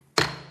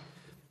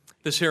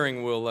This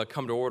hearing will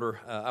come to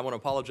order. I want to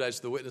apologize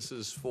to the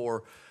witnesses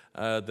for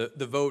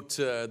the vote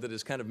that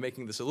is kind of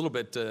making this a little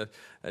bit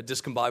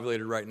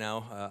discombobulated right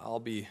now. I'll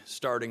be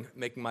starting,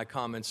 making my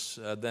comments,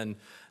 then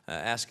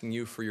asking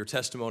you for your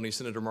testimony.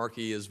 Senator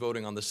Markey is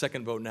voting on the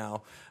second vote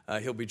now.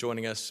 He'll be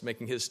joining us,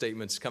 making his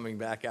statements, coming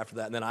back after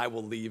that, and then I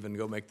will leave and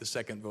go make the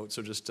second vote.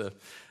 So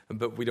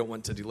but we don't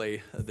want to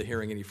delay the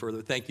hearing any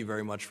further. Thank you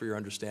very much for your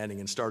understanding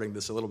in starting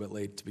this a little bit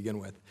late to begin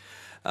with.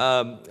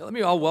 Let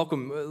me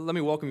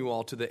welcome you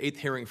all to the 8th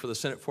hearing for the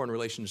Senate Foreign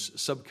Relations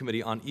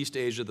Subcommittee on East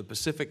Asia, the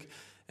Pacific,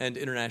 and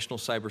International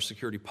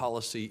Cybersecurity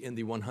Policy in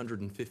the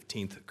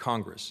 115th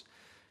Congress.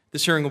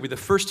 This hearing will be the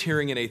first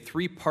hearing in a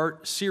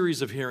 3-part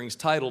series of hearings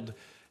titled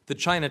The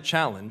China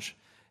Challenge,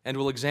 and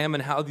will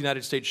examine how the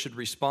United States should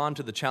respond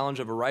to the challenge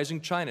of a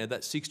rising China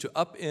that seeks to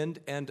upend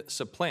and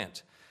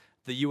supplant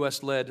the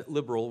U.S.-led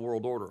liberal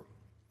world order.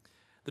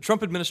 The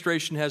Trump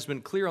administration has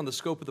been clear on the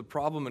scope of the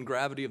problem and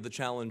gravity of the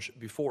challenge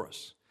before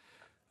us.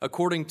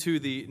 According to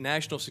the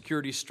National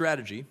Security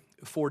Strategy,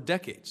 for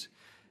decades,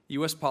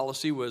 U.S.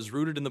 policy was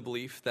rooted in the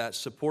belief that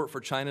support for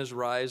China's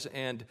rise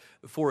and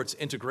for its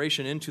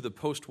integration into the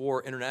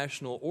post-war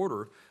international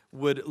order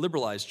would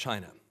liberalize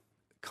China.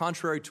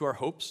 Contrary to our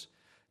hopes,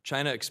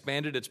 China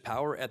expanded its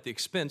power at the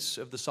expense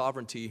of the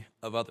sovereignty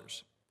of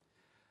others.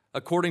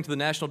 According to the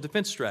National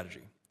Defense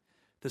Strategy,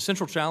 the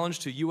central challenge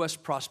to U.S.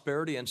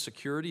 prosperity and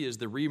security is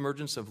the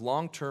reemergence of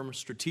long-term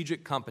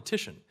strategic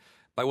competition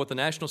by what the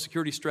National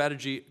Security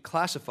Strategy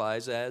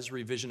classifies as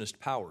revisionist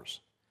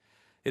powers.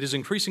 It is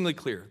increasingly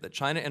clear that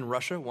China and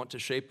Russia want to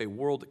shape a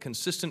world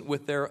consistent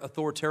with their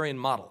authoritarian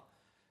model,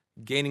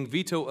 gaining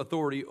veto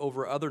authority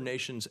over other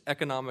nations'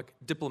 economic,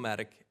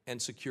 diplomatic, and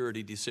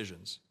security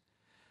decisions.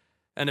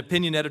 An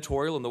opinion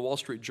editorial in the Wall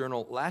Street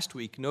Journal last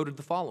week noted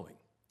the following: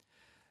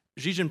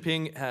 Xi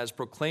Jinping has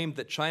proclaimed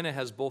that China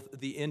has both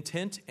the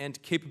intent and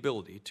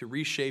capability to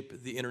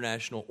reshape the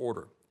international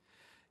order.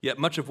 Yet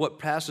much of what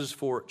passes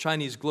for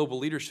Chinese global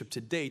leadership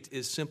to date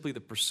is simply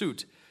the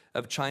pursuit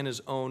of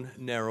China's own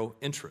narrow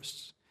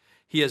interests.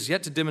 He has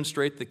yet to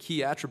demonstrate the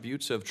key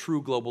attributes of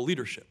true global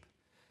leadership: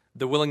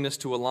 the willingness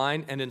to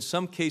align and in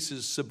some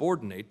cases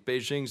subordinate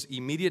Beijing's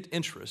immediate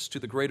interests to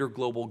the greater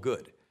global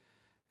good,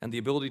 and the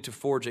ability to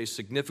forge a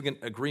significant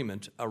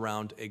agreement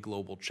around a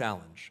global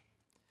challenge.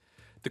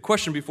 The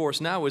question before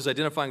us now is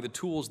identifying the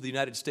tools the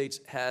United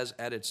States has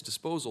at its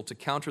disposal to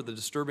counter the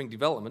disturbing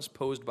developments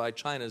posed by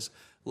China's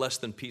less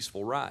than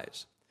peaceful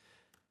rise.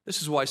 This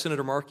is why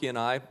Senator Markey and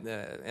I,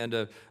 and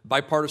a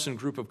bipartisan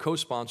group of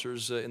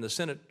co-sponsors in the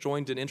Senate,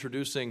 joined in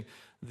introducing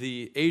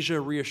the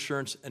Asia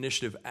Reassurance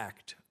Initiative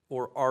Act,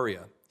 or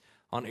ARIA,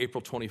 on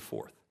April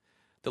 24th.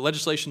 The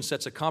legislation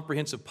sets a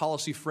comprehensive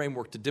policy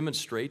framework to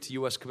demonstrate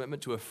U.S.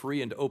 commitment to a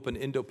free and open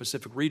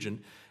Indo-Pacific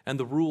region and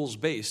the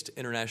rules-based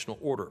international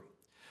order.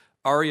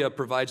 ARIA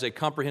provides a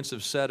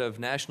comprehensive set of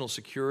national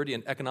security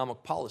and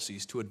economic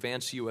policies to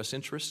advance U.S.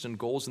 interests and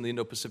goals in the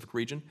Indo-Pacific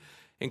region,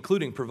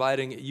 including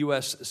providing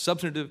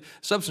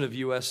substantive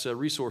U.S.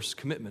 resource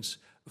commitments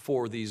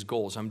for these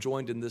goals. I'm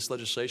joined in this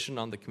legislation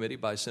on the committee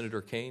by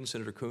Senator Kaine,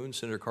 Senator Coons,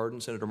 Senator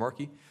Cardin, Senator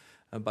Markey,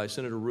 by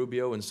Senator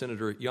Rubio and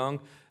Senator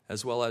Young,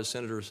 as well as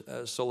Senators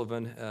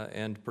Sullivan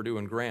and Perdue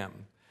and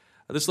Graham.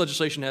 This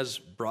legislation has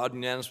broad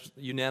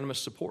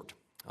unanimous support.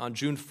 On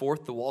June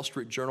 4th, the Wall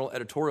Street Journal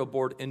editorial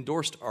board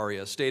endorsed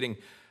ARIA, stating,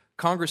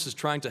 "Congress is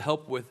trying to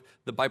help with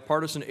the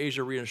bipartisan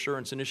Asia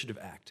Reassurance Initiative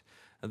Act.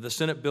 The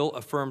Senate bill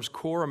affirms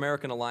core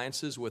American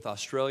alliances with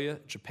Australia,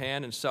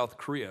 Japan, and South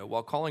Korea,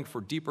 while calling for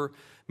deeper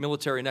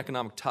military and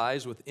economic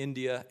ties with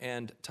India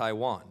and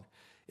Taiwan.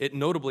 It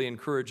notably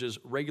encourages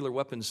regular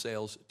weapons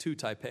sales to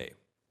Taipei."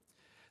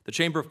 The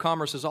Chamber of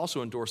Commerce has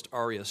also endorsed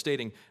ARIA,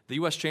 stating, "The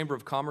U.S. Chamber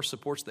of Commerce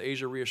supports the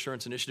Asia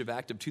Reassurance Initiative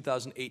Act of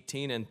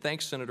 2018 and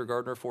thanks Senator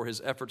Gardner for his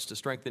efforts to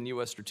strengthen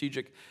U.S.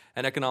 strategic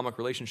and economic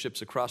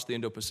relationships across the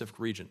Indo-Pacific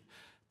region.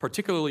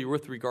 Particularly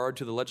with regard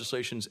to the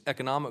legislation's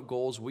economic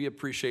goals, we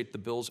appreciate the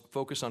bill's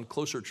focus on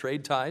closer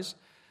trade ties,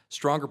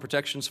 stronger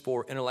protections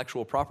for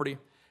intellectual property,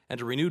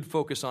 and a renewed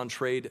focus on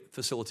trade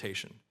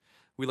facilitation.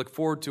 We look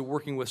forward to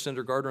working with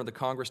Senator Gardner and the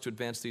Congress to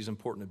advance these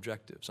important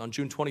objectives." On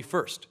June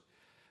 21st,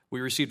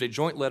 we received a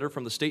joint letter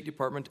from the State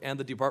Department and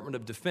the Department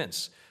of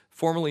Defense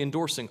formally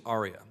endorsing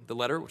ARIA. The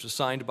letter, which was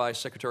signed by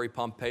Secretary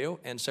Pompeo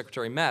and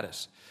Secretary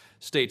Mattis,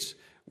 states,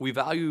 "We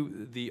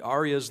value the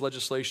ARIA's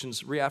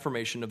legislation's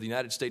reaffirmation of the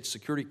United States'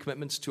 security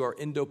commitments to our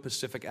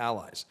Indo-Pacific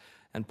allies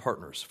and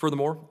partners.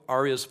 Furthermore,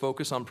 ARIA's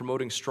focus on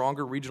promoting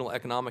stronger regional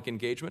economic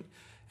engagement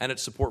and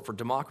its support for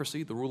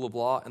democracy, the rule of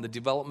law, and the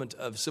development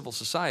of civil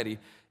society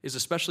is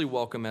especially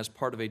welcome as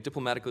part of a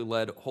diplomatically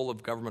led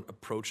whole-of-government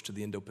approach to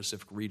the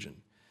Indo-Pacific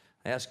region."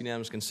 I ask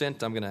unanimous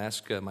consent. I'm going to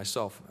ask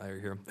myself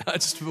here.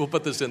 We'll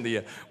put this in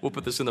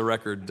the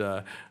record.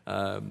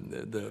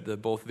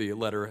 Both the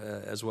letter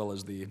as well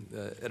as the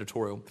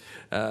editorial.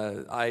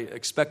 I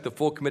expect the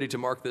full committee to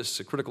mark this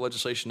critical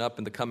legislation up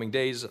in the coming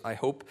days. I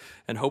hope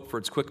for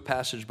its quick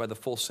passage by the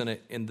full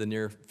Senate in the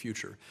near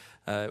future.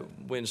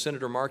 When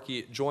Senator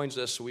Markey joins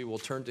us, we will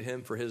turn to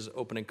him for his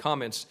opening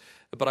comments.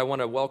 But I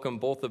want to welcome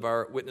both of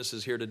our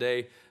witnesses here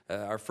today.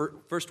 Our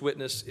first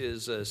witness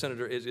is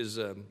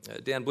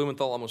Dan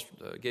Blumenthal. Almost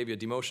gave you a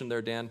demotion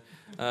there, Dan,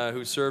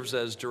 who serves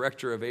as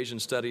Director of Asian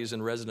Studies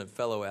and Resident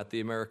Fellow at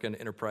the American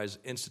Enterprise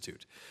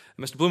Institute.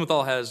 Mr.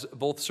 Blumenthal has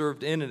both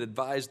served in and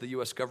advised the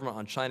U.S. government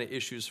on China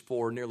issues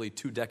for nearly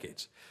 2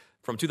 decades.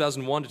 From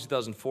 2001 to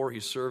 2004,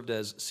 he served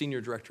as Senior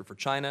Director for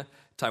China,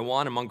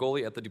 Taiwan, and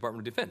Mongolia at the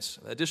Department of Defense.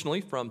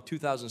 Additionally, from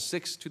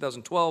 2006 to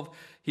 2012,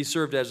 he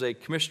served as a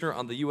Commissioner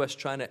on the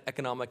U.S.-China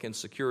Economic and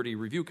Security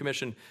Review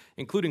Commission,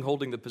 including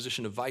holding the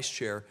position of Vice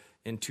Chair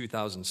in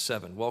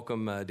 2007.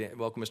 Welcome,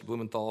 Mr.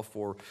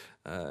 Blumenthal,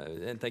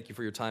 and thank you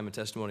for your time and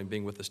testimony and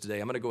being with us today.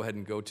 I'm going to go ahead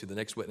and go to the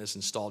next witness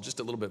and stall just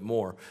a little bit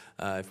more,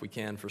 if we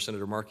can, for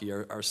Senator Markey.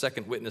 Our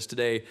second witness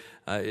today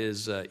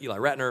is Eli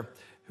Ratner,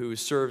 who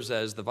serves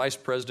as the Vice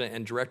President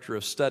and Director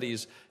of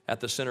Studies at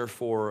the Center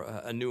for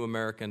a New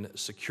American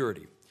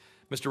Security.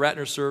 Mr.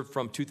 Ratner served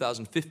from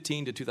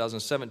 2015 to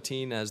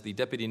 2017 as the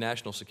Deputy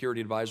National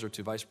Security Advisor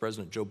to Vice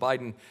President Joe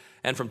Biden,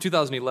 and from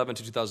 2011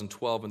 to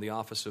 2012 in the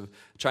Office of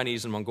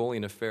Chinese and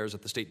Mongolian Affairs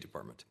at the State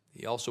Department.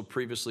 He also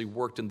previously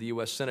worked in the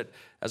U.S. Senate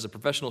as a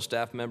professional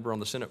staff member on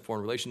the Senate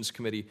Foreign Relations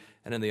Committee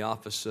and in the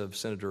Office of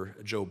Senator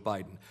Joe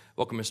Biden.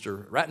 Welcome,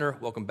 Mr. Ratner.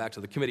 Welcome back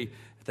to the committee.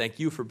 Thank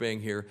you for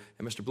being here.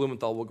 And Mr.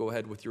 Blumenthal will go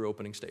ahead with your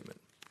opening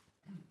statement.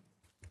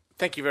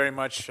 Thank you very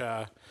much,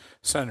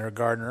 Senator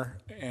Gardner,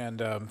 and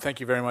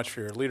thank you very much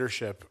for your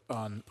leadership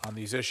on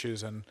these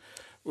issues and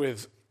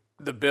with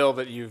the bill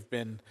that you've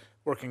been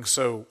working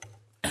so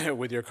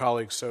with your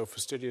colleagues so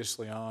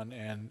fastidiously on,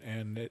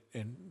 and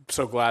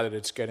so glad that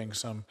it's getting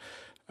some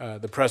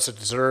the press it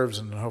deserves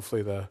and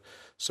hopefully the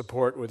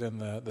support within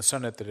the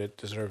Senate that it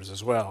deserves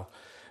as well.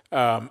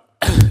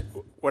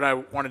 What I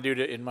want to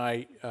do in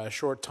my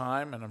short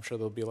time, and I'm sure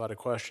there'll be a lot of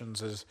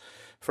questions, is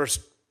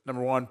first,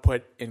 number one,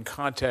 put in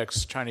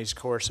context Chinese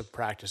coercive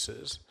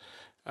practices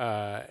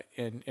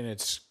in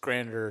its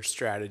grander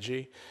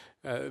strategy,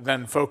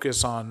 then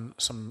focus on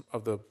some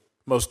of the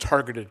most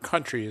targeted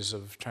countries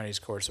of Chinese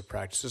coercive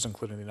practices,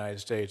 including the United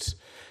States,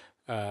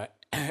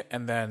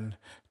 and then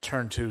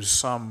turn to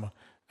some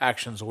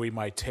actions we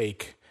might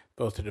take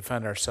both to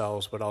defend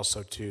ourselves but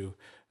also to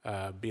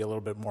be a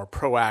little bit more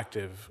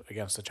proactive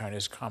against the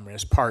Chinese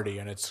Communist Party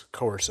and its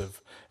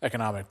coercive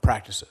economic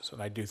practices.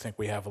 And I do think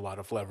we have a lot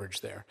of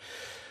leverage there.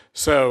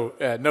 So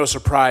no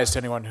surprise to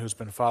anyone who's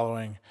been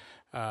following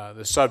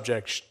the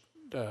subject,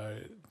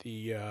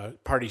 the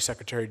Party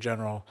Secretary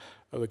General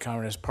of the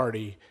Communist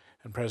Party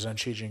and President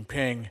Xi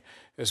Jinping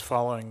is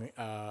following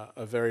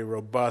a very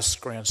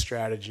robust grand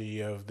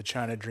strategy of the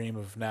China dream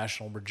of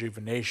national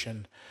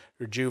rejuvenation,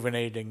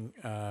 rejuvenating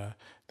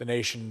the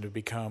nation to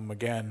become,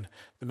 again,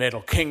 the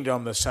Middle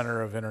Kingdom, the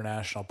center of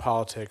international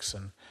politics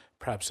and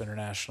perhaps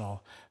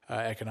international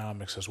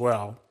economics as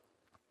well.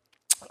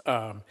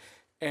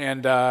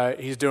 And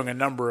he's doing a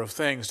number of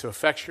things to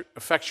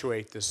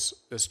effectuate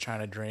this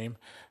China dream.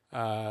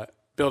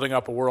 Building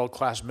up a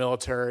world-class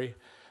military,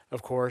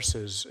 of course,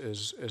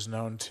 is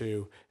known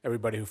to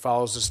everybody who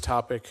follows this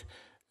topic,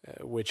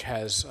 which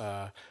has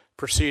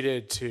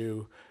proceeded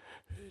to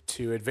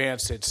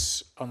advance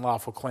its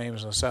unlawful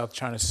claims in the South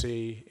China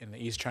Sea, in the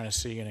East China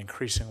Sea, and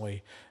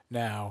increasingly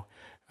now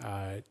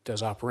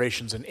does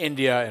operations in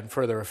India and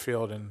further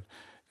afield in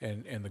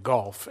the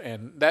Gulf.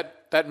 And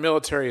that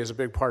military is a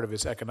big part of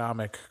its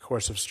economic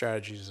coercive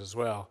strategies as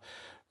well.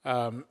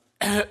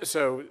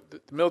 So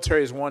the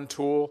military is one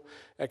tool.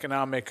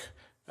 Economic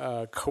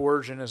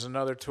coercion is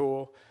another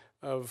tool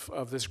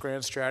of this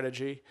grand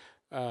strategy.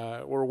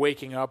 We're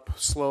waking up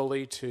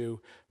slowly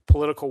to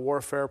political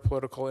warfare,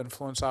 political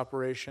influence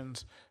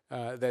operations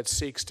that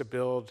seeks to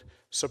build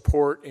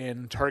support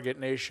in target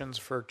nations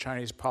for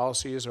Chinese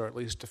policies, or at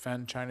least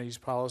defend Chinese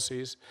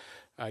policies.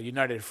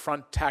 United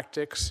Front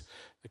tactics,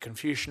 the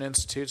Confucian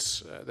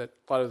Institutes, that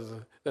a lot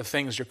of the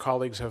things your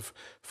colleagues have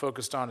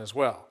focused on as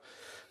well.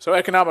 So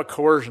economic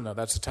coercion, though,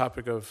 that's the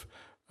topic of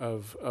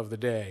the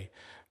day.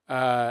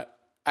 I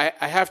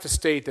have to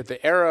state that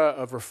the era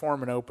of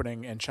reform and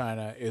opening in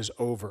China is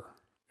over.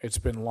 It's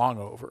been long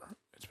over.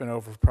 It's been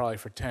over probably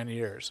for 10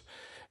 years.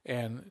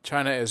 And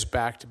China is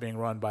back to being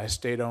run by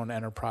state-owned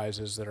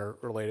enterprises that are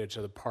related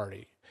to the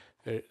party.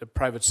 The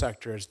private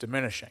sector is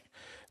diminishing.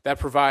 That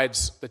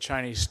provides the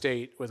Chinese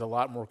state with a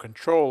lot more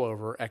control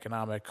over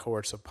economic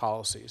coercive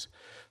policies.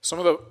 Some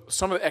of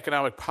the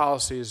economic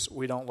policies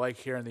we don't like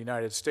here in the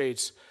United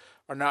States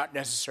are not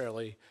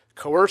necessarily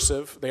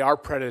coercive. They are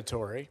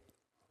predatory.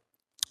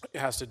 It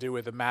has to do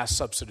with the mass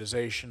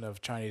subsidization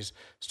of Chinese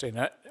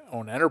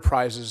state-owned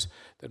enterprises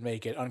that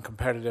make it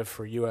uncompetitive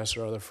for U.S.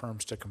 or other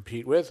firms to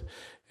compete with.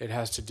 It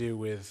has to do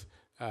with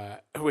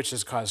which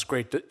has caused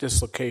great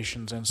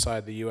dislocations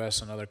inside the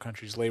U.S. and other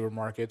countries' labor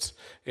markets.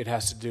 It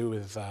has to do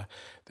with the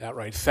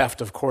outright theft,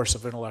 of course,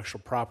 of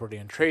intellectual property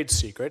and trade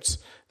secrets.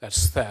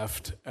 That's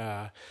theft.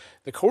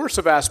 The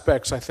coercive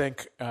aspects, I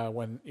think,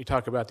 when you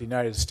talk about the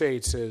United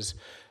States, is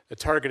the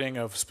targeting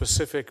of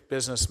specific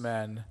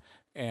businessmen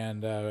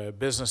and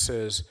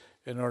businesses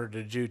in order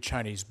to do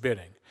Chinese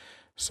bidding.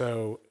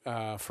 So,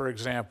 for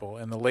example,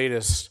 in the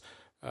latest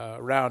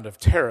round of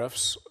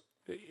tariffs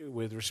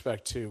with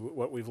respect to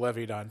what we've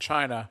levied on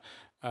China,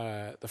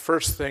 the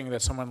first thing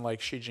that someone like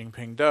Xi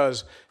Jinping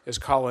does is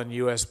call in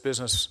U.S.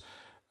 business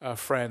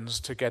friends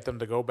to get them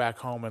to go back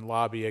home and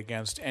lobby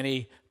against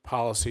any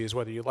policies,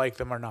 whether you like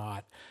them or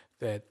not,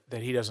 that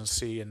he doesn't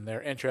see in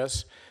their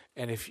interests.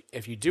 And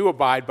if you do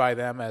abide by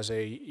them as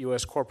a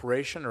U.S.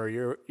 corporation or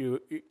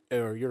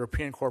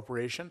European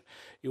corporation,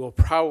 you will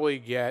probably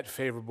get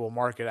favorable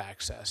market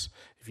access.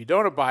 If you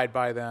don't abide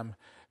by them,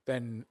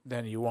 then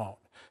you won't.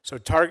 So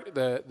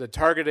the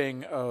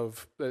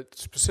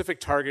specific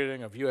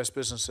targeting of U.S.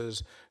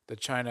 businesses that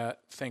China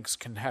thinks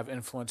can have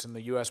influence in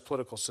the U.S.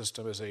 political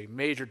system is a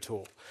major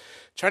tool.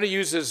 China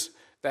uses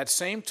that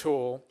same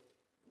tool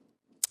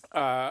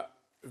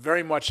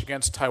very much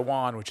against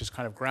Taiwan, which is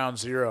kind of ground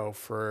zero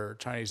for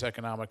Chinese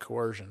economic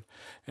coercion.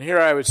 And here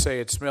I would say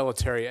it's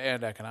military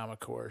and economic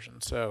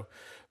coercion. So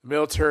the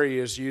military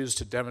is used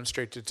to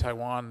demonstrate to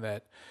Taiwan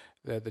that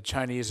the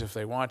Chinese, if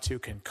they want to,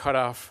 can cut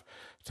off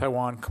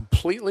Taiwan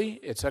completely,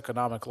 its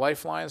economic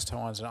lifelines.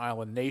 Taiwan's an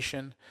island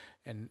nation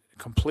and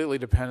completely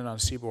dependent on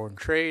seaborne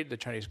trade. The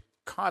Chinese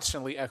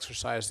constantly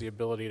exercise the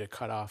ability to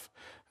cut off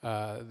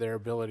their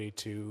ability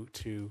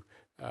to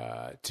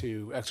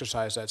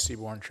exercise that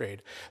seaborne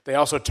trade. They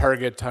also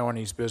target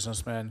Taiwanese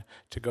businessmen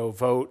to go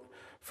vote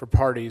for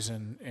parties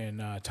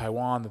in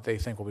Taiwan that they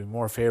think will be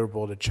more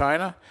favorable to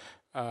China,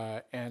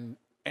 and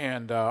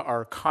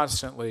are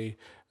constantly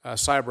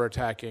cyber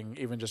attacking,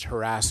 even just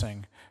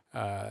harassing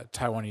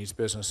Taiwanese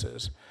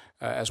businesses,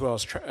 as well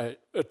as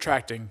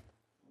attracting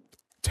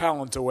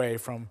talent away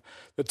from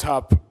the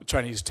top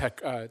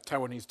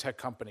Taiwanese tech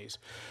companies.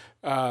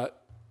 I'm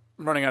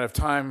running out of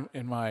time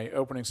in my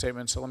opening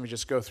statement, so let me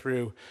just go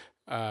through.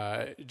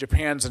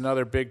 Japan's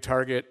another big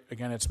target.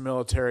 Again, it's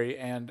military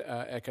and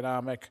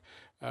economic.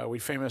 We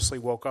famously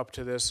woke up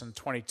to this in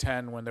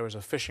 2010 when there was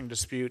a fishing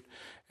dispute,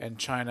 and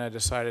China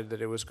decided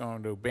that it was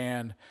going to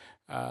ban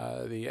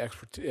the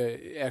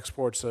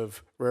exports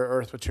of rare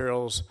earth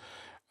materials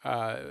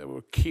that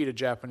were key to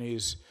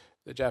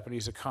the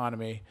Japanese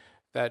economy.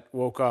 That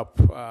woke up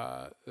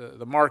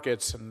the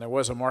markets, and there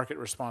was a market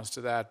response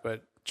to that,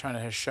 but China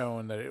has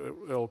shown that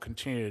it will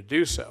continue to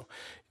do so.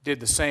 It did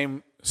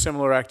the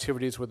similar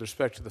activities with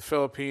respect to the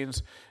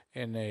Philippines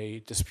in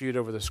a dispute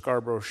over the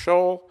Scarborough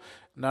Shoal.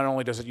 Not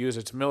only does it use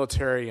its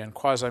military and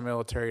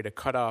quasi-military to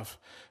cut off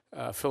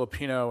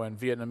Filipino and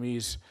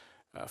Vietnamese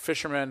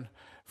fishermen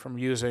from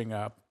using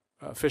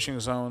fishing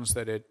zones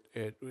that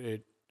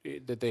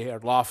that they are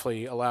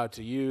lawfully allowed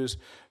to use,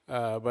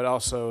 but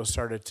also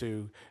started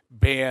to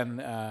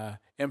ban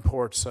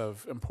imports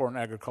of important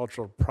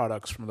agricultural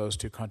products from those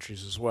two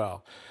countries as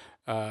well.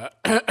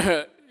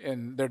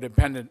 And they're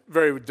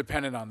very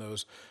dependent on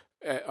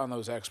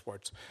those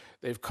exports.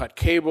 They've cut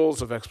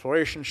cables of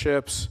exploration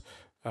ships.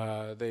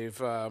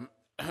 They've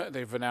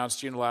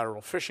announced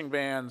unilateral fishing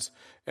bans,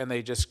 and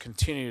they just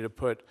continue to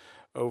put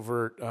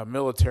overt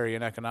military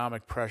and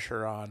economic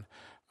pressure on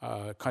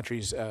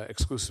countries'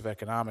 exclusive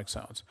economic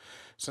zones.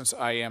 Since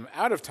I am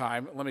out of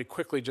time, let me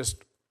quickly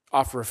just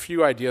offer a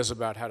few ideas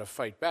about how to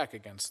fight back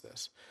against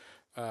this.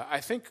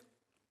 I think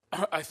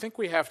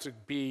we have to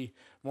be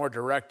more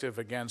directive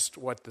against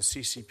what the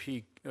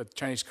CCP, the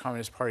Chinese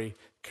Communist Party,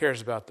 cares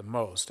about the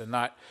most, and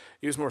not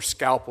use more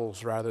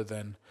scalpels rather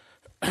than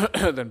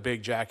than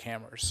big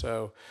jackhammers.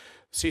 So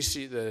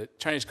the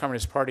Chinese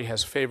Communist Party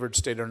has favored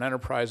state-owned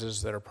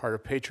enterprises that are part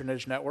of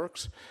patronage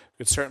networks.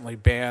 We could certainly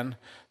ban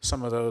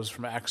some of those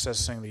from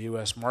accessing the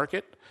U.S.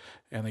 market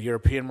and the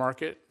European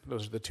market.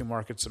 Those are the two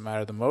markets that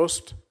matter the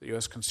most. The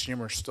U.S.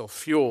 consumer still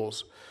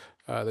fuels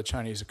the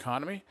Chinese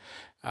economy.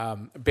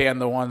 Ban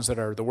the ones that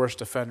are the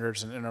worst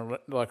offenders in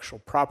intellectual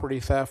property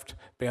theft.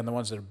 Ban the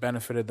ones that have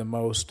benefited the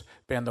most.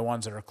 Ban the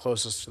ones that are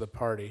closest to the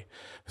party.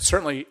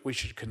 Certainly, we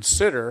should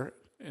consider,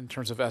 in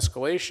terms of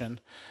escalation,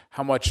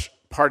 how much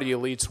party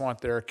elites want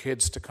their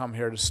kids to come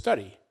here to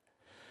study.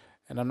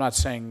 And I'm not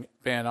saying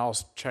ban all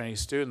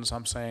Chinese students.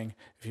 I'm saying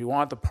if you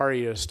want the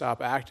party to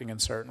stop acting in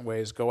certain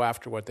ways, go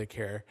after what they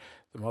care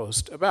the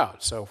most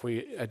about. So if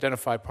we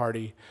identify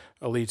party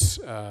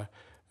elites'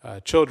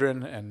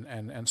 children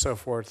and so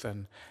forth,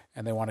 and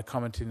they want to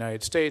come into the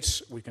United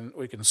States, we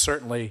can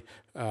certainly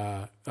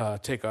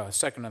take a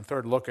second and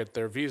third look at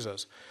their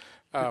visas.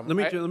 Let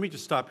me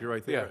just stop you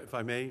right there, if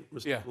I may,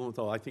 Mr.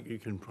 Blumenthal. I think you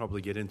can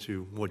probably get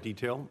into more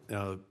detail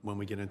when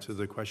we get into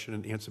the question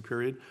and answer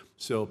period.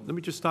 So let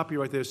me just stop you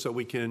right there so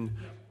we can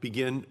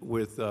begin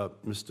with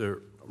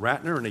Mr.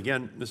 Ratner. And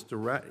again,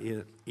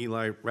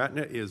 Eli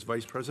Ratner is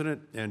Vice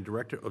President and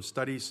Director of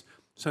Studies,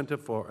 Center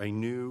for a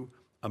New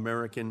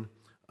American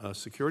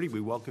Security. We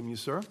welcome you,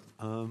 sir.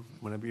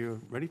 Whenever you're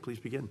ready, please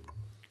begin.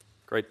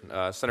 Great.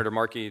 Senator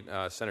Markey,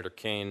 Senator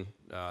Kaine,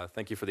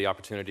 thank you for the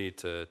opportunity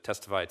to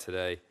testify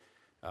today.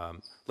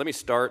 Let me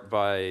start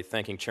by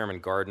thanking Chairman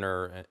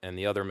Gardner and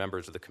the other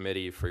members of the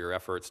committee for your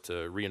efforts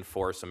to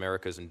reinforce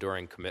America's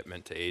enduring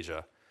commitment to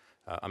Asia.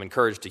 I'm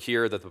encouraged to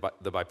hear that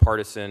the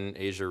bipartisan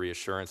Asia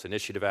Reassurance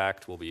Initiative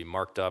Act will be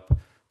marked up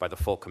by the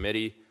full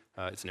committee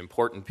It's an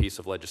important piece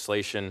of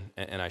legislation,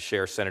 and I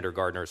share Senator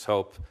Gardner's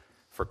hope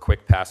for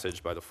quick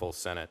passage by the full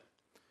Senate.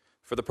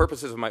 For the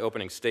purposes of my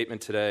opening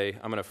statement today,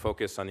 I'm going to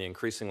focus on the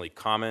increasingly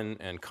common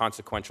and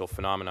consequential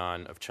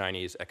phenomenon of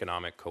Chinese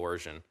economic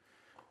coercion,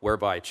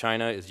 whereby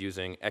China is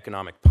using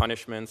economic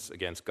punishments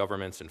against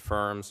governments and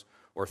firms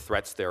or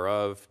threats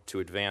thereof to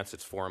advance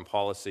its foreign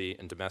policy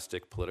and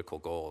domestic political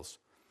goals.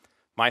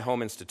 My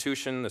home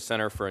institution, the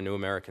Center for a New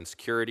American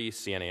Security,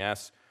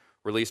 CNAS,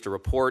 released a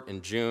report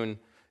in June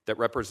that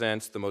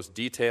represents the most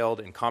detailed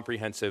and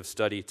comprehensive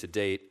study to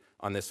date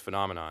on this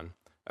phenomenon.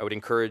 I would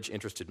encourage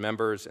interested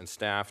members and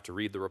staff to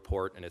read the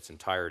report in its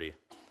entirety.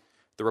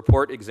 The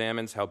report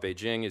examines how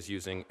Beijing is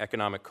using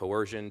economic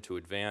coercion to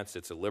advance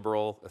its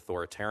illiberal,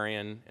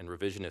 authoritarian, and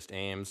revisionist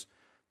aims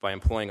by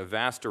employing a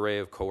vast array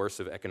of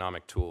coercive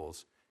economic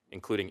tools,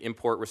 including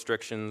import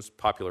restrictions,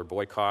 popular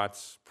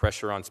boycotts,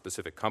 pressure on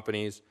specific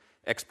companies,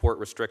 export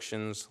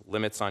restrictions,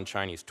 limits on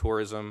Chinese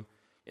tourism,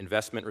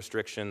 investment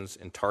restrictions,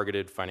 and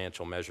targeted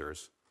financial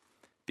measures.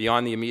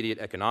 Beyond the immediate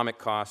economic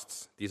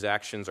costs, these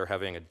actions are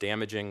having a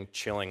damaging,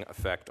 chilling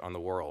effect on the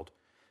world.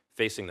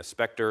 Facing the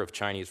specter of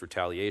Chinese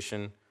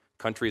retaliation,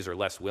 countries are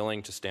less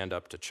willing to stand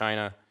up to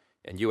China,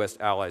 and U.S.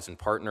 allies and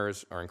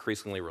partners are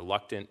increasingly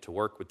reluctant to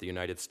work with the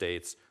United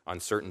States on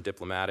certain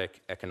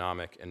diplomatic,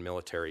 economic, and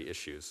military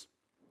issues.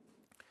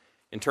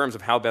 In terms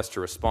of how best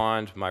to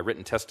respond, my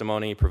written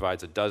testimony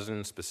provides a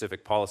dozen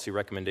specific policy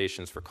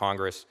recommendations for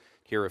Congress.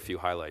 Here are a few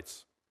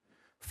highlights.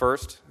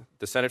 First,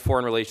 the Senate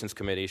Foreign Relations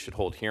Committee should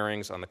hold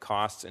hearings on the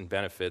costs and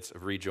benefits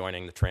of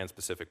rejoining the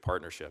Trans-Pacific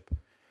Partnership.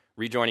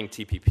 Rejoining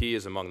TPP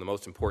is among the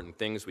most important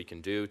things we can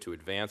do to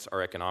advance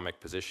our economic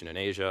position in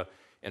Asia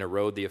and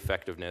erode the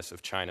effectiveness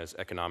of China's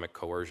economic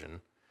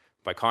coercion.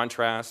 By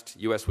contrast,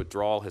 U.S.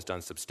 withdrawal has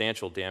done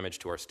substantial damage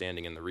to our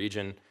standing in the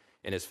region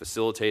and is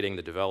facilitating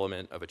the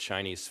development of a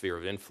Chinese sphere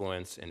of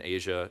influence in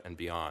Asia and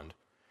beyond.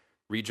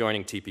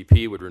 Rejoining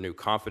TPP would renew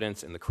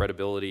confidence in the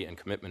credibility and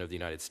commitment of the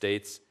United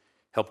States,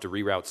 help to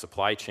reroute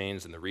supply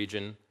chains in the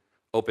region,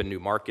 open new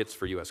markets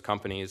for U.S.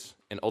 companies,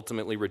 and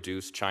ultimately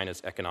reduce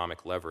China's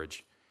economic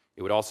leverage.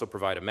 It would also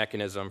provide a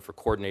mechanism for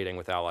coordinating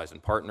with allies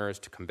and partners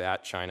to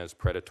combat China's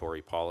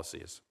predatory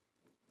policies.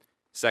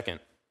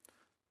 Second,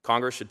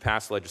 Congress should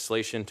pass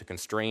legislation to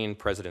constrain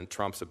President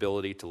Trump's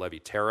ability to levy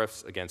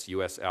tariffs against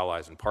U.S.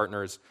 allies and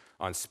partners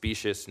on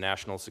specious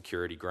national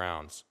security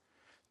grounds.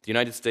 The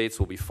United States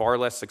will be far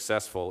less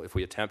successful if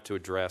we attempt to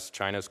address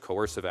China's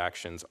coercive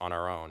actions on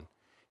our own.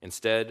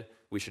 Instead,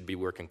 we should be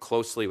working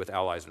closely with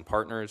allies and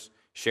partners,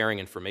 sharing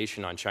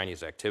information on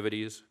Chinese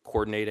activities,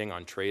 coordinating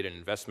on trade and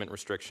investment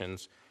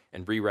restrictions,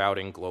 and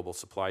rerouting global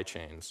supply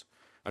chains.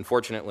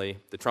 Unfortunately,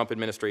 the Trump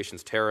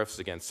administration's tariffs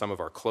against some of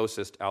our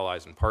closest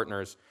allies and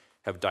partners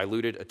have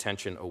diluted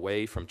attention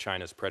away from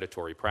China's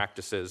predatory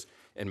practices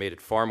and made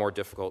it far more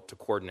difficult to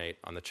coordinate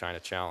on the China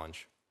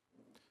challenge.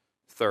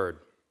 Third,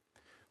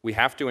 we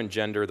have to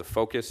engender the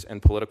focus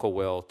and political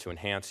will to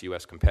enhance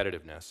U.S.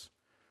 competitiveness.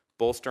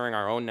 Bolstering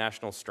our own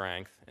national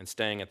strength and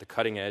staying at the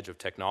cutting edge of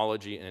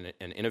technology and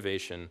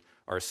innovation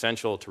are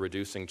essential to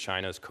reducing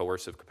China's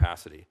coercive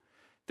capacity.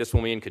 This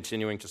will mean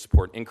continuing to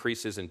support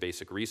increases in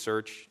basic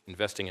research,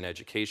 investing in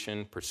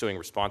education, pursuing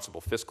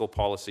responsible fiscal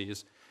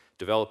policies,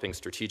 developing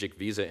strategic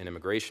visa and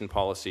immigration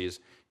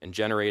policies, and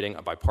generating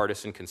a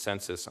bipartisan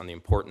consensus on the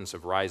importance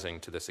of rising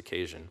to this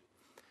occasion.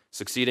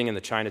 Succeeding in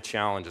the China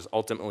challenge is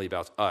ultimately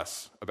about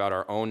us, about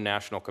our own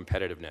national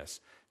competitiveness,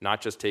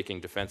 not just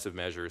taking defensive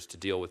measures to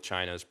deal with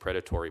China's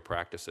predatory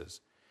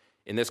practices.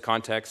 In this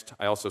context,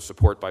 I also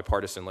support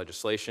bipartisan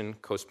legislation,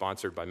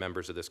 co-sponsored by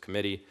members of this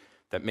committee,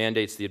 that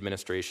mandates the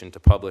administration to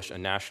publish a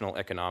national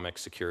economic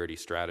security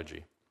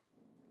strategy.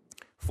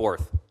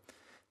 Fourth,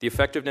 the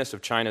effectiveness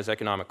of China's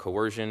economic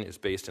coercion is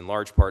based in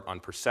large part on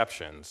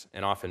perceptions,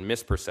 and often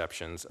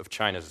misperceptions, of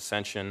China's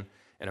ascension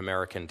and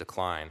American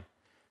decline.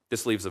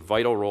 This leaves a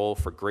vital role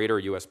for greater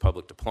U.S.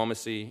 public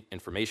diplomacy,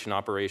 information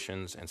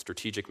operations, and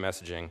strategic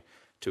messaging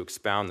to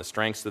expound the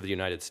strengths of the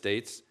United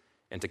States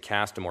and to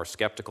cast a more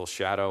skeptical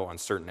shadow on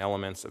certain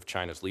elements of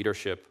China's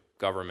leadership,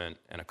 government,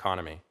 and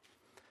economy.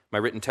 My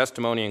written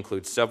testimony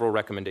includes several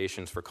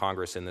recommendations for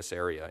Congress in this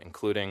area,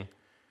 including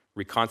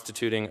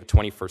reconstituting a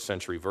 21st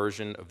century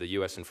version of the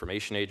U.S.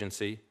 Information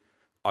Agency,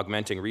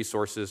 augmenting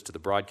resources to the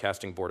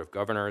Broadcasting Board of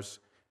Governors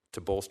to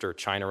bolster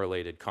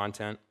China-related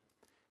content,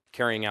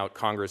 carrying out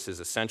Congress's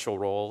essential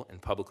role in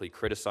publicly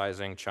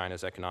criticizing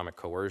China's economic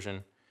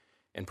coercion,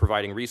 and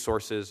providing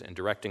resources and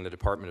directing the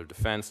Department of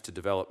Defense to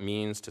develop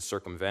means to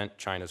circumvent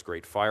China's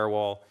Great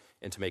Firewall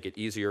and to make it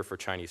easier for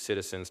Chinese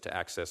citizens to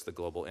access the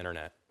global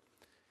internet.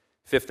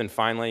 Fifth and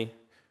finally,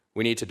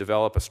 we need to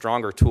develop a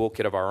stronger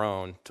toolkit of our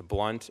own to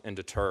blunt and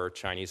deter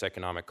Chinese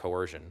economic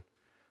coercion.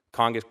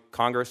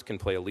 Congress can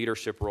play a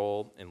leadership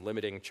role in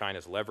limiting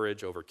China's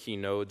leverage over key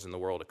nodes in the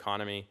world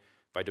economy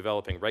by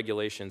developing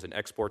regulations and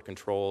export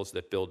controls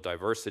that build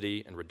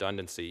diversity and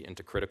redundancy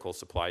into critical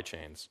supply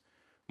chains.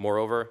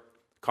 Moreover,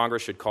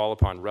 Congress should call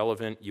upon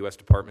relevant U.S.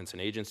 departments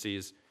and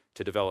agencies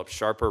to develop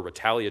sharper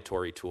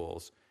retaliatory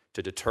tools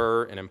to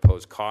deter and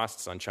impose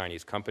costs on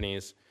Chinese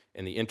companies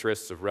in the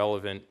interests of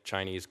relevant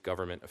Chinese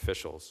government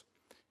officials.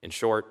 In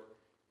short,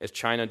 as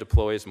China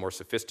deploys more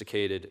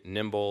sophisticated,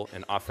 nimble,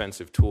 and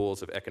offensive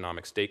tools of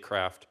economic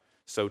statecraft,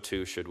 so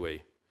too should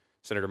we.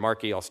 Senator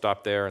Markey, I'll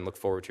stop there and look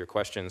forward to your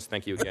questions.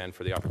 Thank you again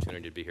for the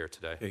opportunity to be here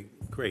today. Okay,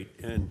 great.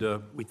 And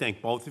we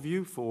thank both of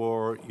you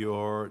for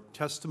your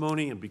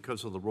testimony. And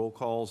because of the roll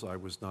calls, I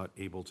was not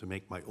able to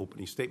make my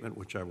opening statement,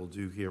 which I will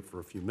do here for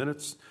a few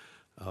minutes,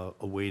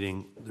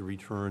 awaiting the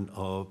return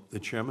of the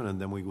chairman, and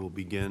then we will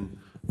begin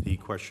the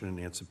question and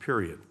answer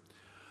period.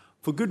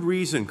 For good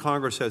reason,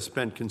 Congress has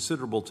spent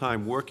considerable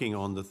time working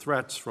on the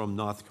threats from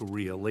North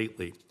Korea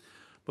lately.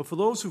 But for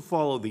those who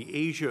follow the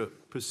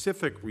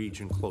Asia-Pacific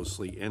region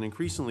closely, and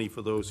increasingly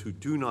for those who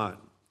do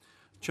not,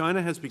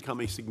 China has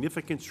become a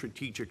significant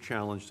strategic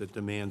challenge that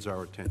demands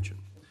our attention.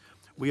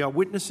 We are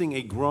witnessing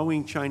a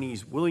growing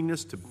Chinese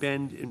willingness to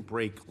bend and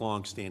break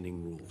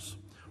long-standing rules,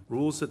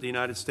 rules that the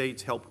United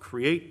States helped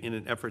create in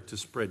an effort to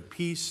spread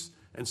peace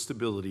and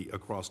stability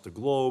across the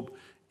globe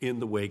in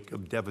the wake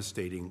of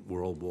devastating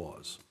world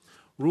wars.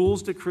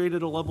 Rules that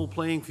created a level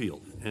playing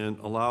field and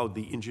allowed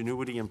the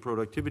ingenuity and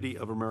productivity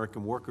of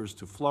American workers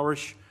to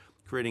flourish,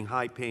 creating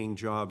high-paying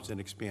jobs and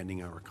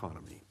expanding our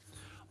economy.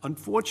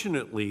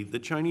 Unfortunately, the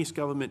Chinese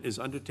government is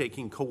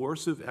undertaking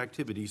coercive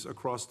activities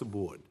across the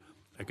board,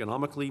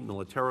 economically,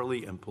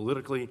 militarily, and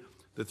politically,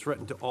 that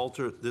threaten to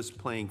alter this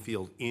playing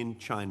field in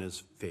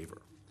China's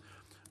favor.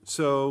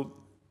 So,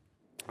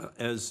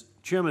 as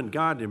Chairman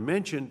Gardner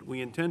mentioned, we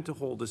intend to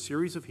hold a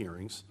series of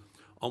hearings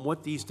on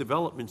what these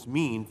developments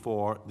mean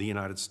for the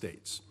United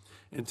States.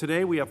 And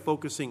today we are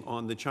focusing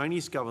on the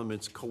Chinese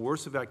government's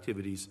coercive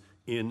activities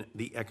in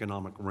the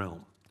economic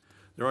realm.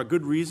 There are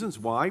good reasons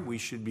why we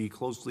should be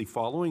closely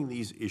following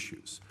these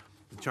issues.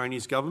 The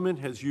Chinese government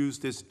has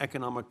used this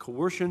economic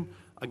coercion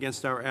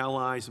against our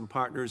allies and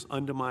partners,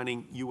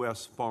 undermining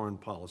U.S. foreign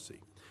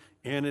policy.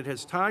 And it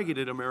has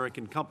targeted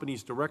American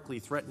companies, directly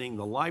threatening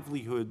the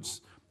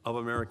livelihoods of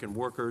American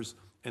workers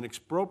and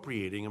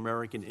expropriating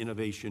American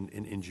innovation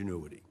and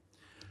ingenuity.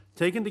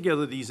 Taken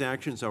together, these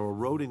actions are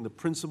eroding the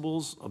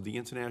principles of the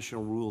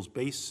international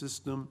rules-based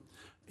system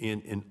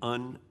in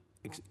an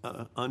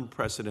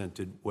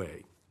unprecedented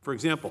way. For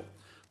example,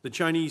 the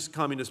Chinese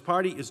Communist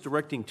Party is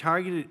directing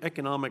targeted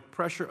economic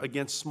pressure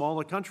against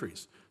smaller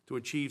countries to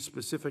achieve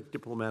specific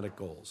diplomatic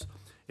goals.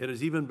 It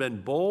has even been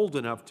bold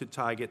enough to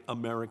target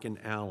American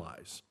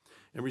allies.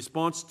 In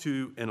response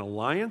to an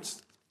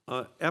alliance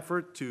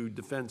effort to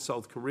defend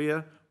South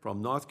Korea from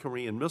North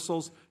Korean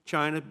missiles,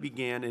 China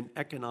began an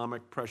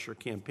economic pressure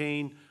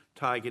campaign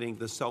targeting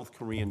the South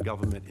Korean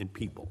government and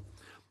people.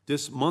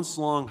 This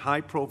months-long,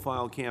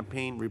 high-profile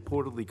campaign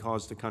reportedly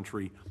cost the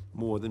country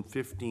more than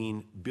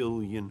 $15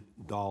 billion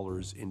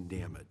in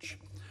damage.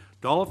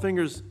 Dollar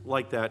figures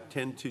like that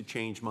tend to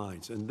change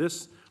minds, and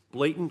this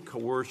blatant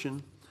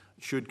coercion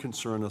should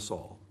concern us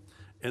all.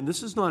 And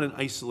this is not an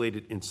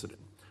isolated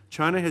incident.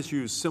 China has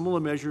used similar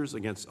measures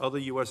against other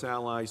U.S.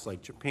 allies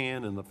like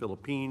Japan and the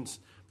Philippines,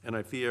 and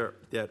I fear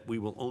that we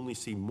will only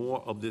see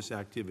more of this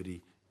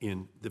activity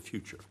in the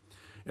future.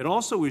 It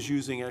also is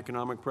using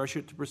economic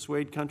pressure to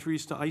persuade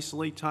countries to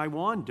isolate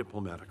Taiwan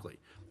diplomatically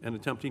and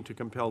attempting to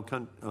compel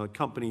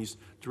companies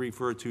to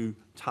refer to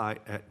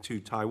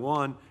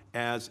Taiwan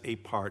as a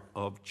part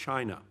of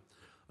China.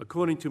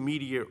 According to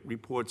media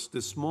reports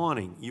this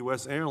morning,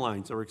 U.S.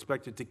 airlines are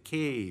expected to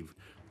cave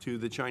to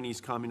the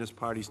Chinese Communist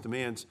Party's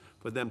demands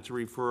for them to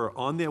refer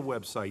on their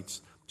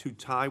websites to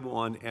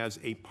Taiwan as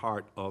a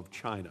part of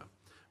China.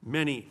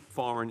 Many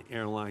foreign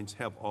airlines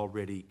have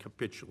already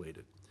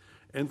capitulated.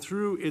 And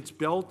through its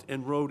Belt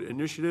and Road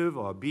Initiative,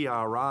 or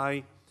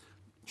BRI,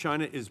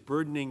 China is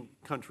burdening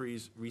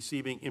countries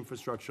receiving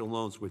infrastructure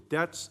loans with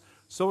debts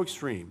so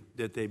extreme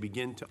that they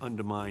begin to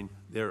undermine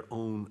their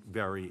own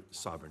very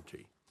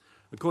sovereignty.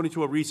 According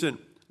to a recent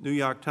New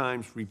York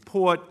Times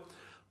report,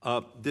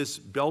 this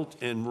Belt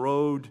and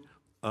Road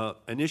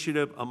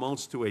initiative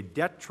amounts to a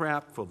debt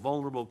trap for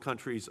vulnerable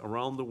countries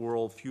around the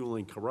world,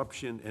 fueling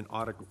corruption and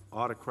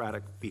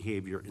autocratic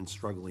behavior in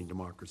struggling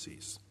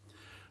democracies.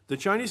 The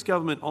Chinese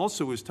government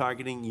also is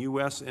targeting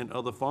U.S. and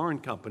other foreign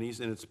companies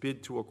in its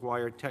bid to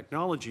acquire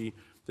technology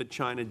that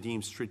China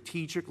deems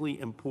strategically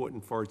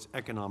important for its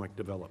economic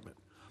development.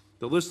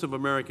 The list of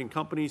American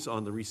companies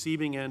on the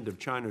receiving end of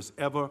China's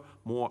ever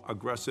more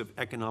aggressive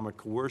economic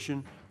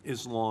coercion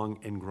is long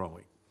and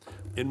growing.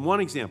 In one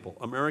example,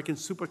 American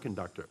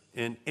Superconductor,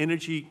 an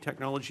energy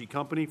technology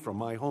company from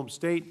my home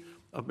state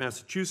of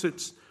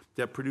Massachusetts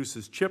that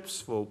produces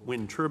chips for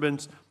wind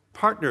turbines,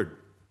 partnered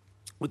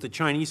with the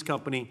Chinese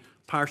company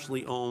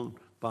partially owned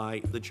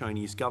by the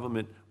Chinese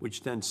government,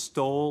 which then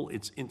stole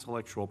its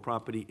intellectual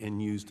property and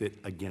used it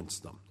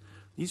against them.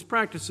 These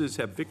practices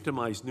have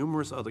victimized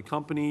numerous other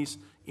companies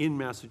in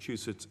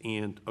Massachusetts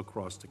and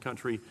across the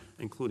country,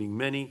 including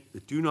many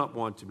that do not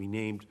want to be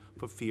named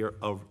for fear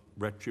of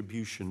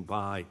retribution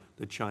by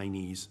the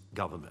Chinese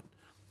government.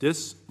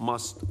 This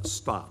must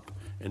stop,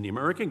 and the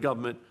American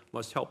government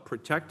must help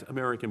protect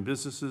American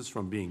businesses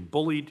from being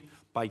bullied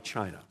by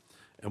China.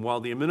 And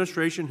while the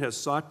administration has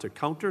sought to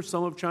counter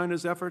some of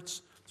China's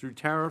efforts through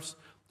tariffs,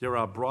 there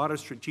are broader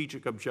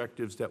strategic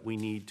objectives that we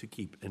need to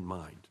keep in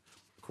mind.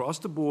 Across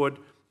the board,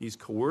 these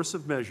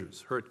coercive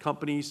measures hurt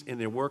companies and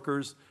their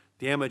workers,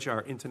 damage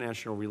our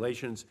international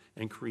relations,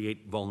 and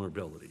create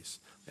vulnerabilities.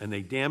 And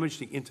they damage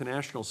the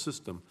international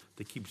system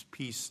that keeps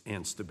peace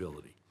and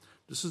stability.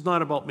 This is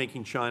not about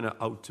making China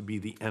out to be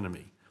the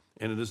enemy.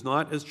 And it is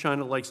not, as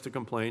China likes to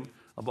complain,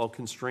 about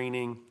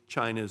constraining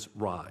China's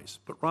rise,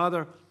 but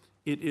rather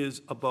it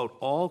is about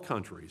all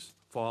countries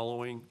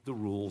following the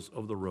rules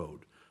of the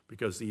road,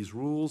 because these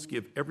rules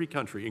give every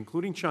country,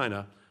 including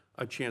China,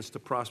 a chance to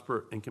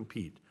prosper and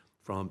compete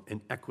from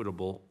an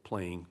equitable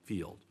playing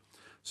field.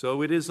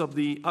 So it is of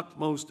the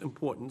utmost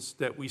importance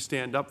that we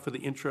stand up for the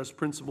interests,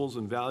 principles,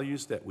 and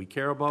values that we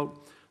care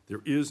about.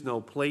 There is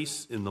no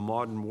place in the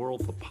modern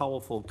world for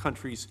powerful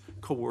countries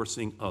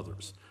coercing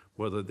others,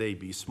 whether they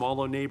be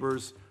smaller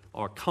neighbors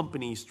or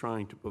companies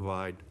trying to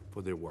provide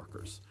for their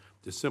workers.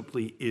 There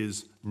simply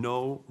is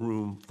no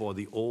room for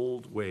the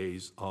old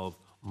ways of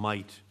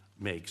might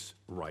makes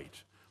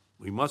right.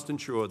 We must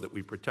ensure that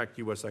we protect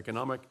U.S.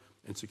 economic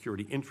and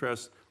security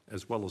interests,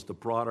 as well as the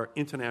broader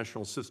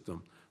international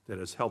system that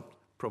has helped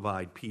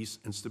provide peace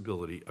and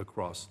stability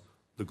across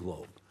the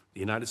globe. The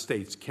United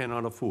States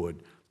cannot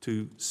afford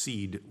to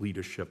cede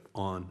leadership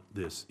on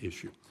this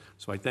issue.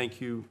 So I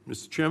thank you,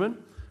 Mr. Chairman.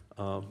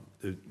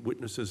 The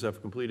witnesses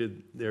have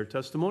completed their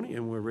testimony,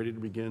 and we're ready to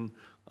begin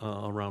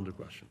a round of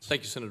questions.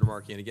 Thank you, Senator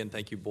Markey. And again,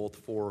 thank you both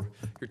for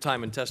your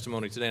time and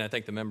testimony today. And I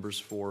thank the members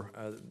for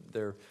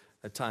their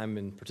time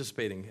in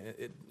participating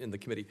in the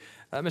committee.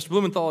 Mr.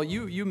 Blumenthal,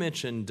 you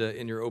mentioned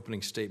in your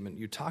opening statement,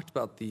 you talked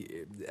about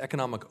the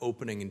economic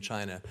opening in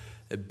China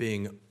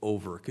being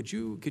over. Could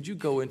you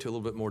go into a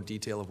little bit more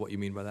detail of what you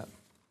mean by that?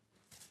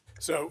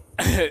 So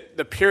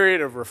the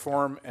period of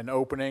reform and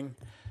opening,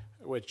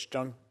 which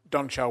Deng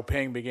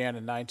Xiaoping began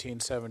in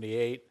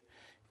 1978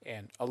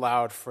 and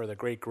allowed for the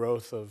great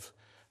growth of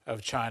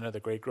China, the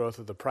great growth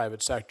of the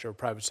private sector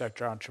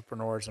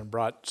entrepreneurs, and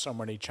brought so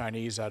many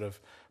Chinese out of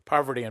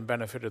poverty and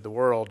benefited the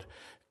world,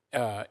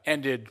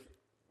 ended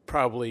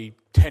probably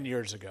 10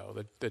 years ago.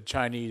 The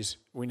Chinese,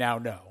 we now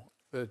know,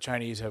 the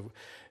Chinese have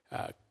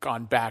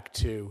gone back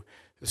to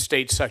the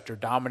state sector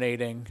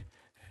dominating,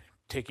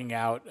 taking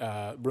out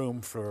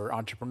room for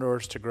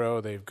entrepreneurs to grow.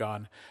 They've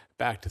gone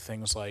back to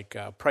things like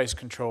price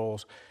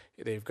controls.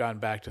 They've gone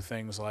back to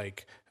things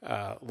like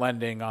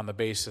lending on the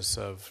basis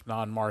of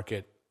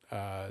non-market,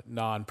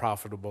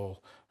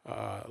 non-profitable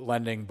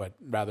lending, but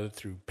rather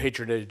through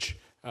patronage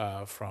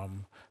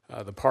from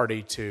the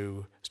party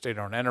to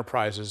state-owned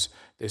enterprises.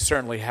 They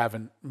certainly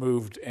haven't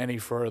moved any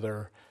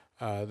further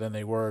than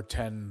they were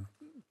 10,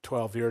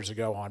 12 years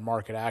ago on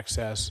market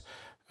access,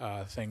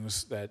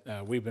 things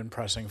that we've been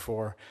pressing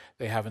for.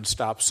 They haven't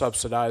stopped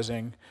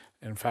subsidizing.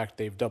 In fact,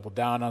 they've doubled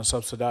down on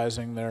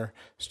subsidizing their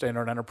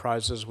state-owned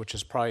enterprises, which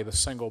is probably the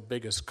single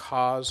biggest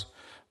cause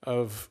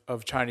of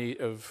probably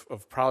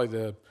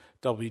the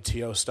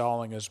WTO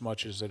stalling as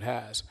much as it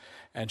has.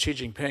 And Xi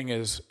Jinping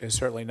is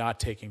certainly not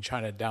taking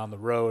China down the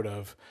road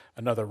of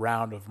another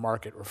round of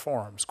market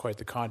reforms. Quite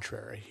the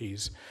contrary.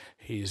 He's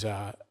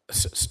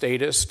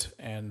statist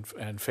and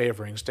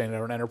favoring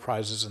state-owned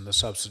enterprises and the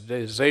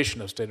subsidization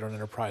of state-owned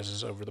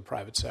enterprises over the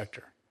private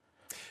sector.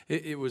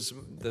 It was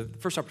the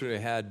first opportunity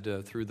I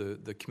had through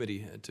the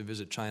committee to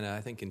visit China, I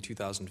think in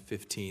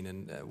 2015.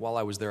 And while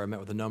I was there, I met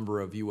with a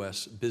number of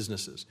U.S.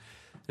 businesses.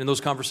 In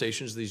those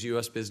conversations, these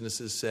U.S.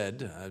 businesses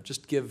said,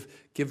 just give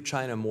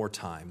China more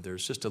time.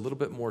 There's just a little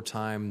bit more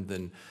time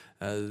than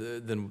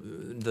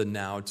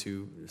now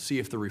to see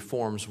if the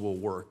reforms will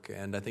work.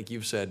 And I think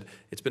you've said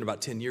it's been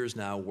about 10 years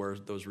now where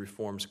those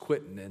reforms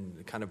quit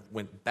and kind of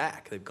went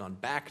back. They've gone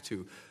back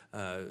to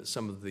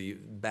some of the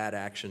bad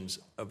actions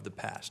of the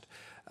past.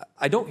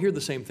 I don't hear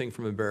the same thing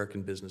from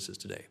American businesses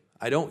today.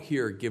 I don't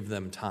hear give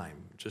them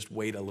time, just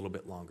wait a little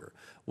bit longer.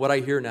 What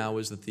I hear now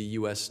is that the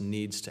U.S.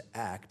 needs to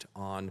act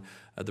on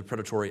the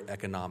predatory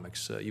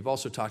economics. You've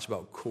also talked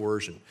about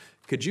coercion.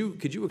 Could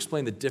you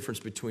explain the difference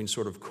between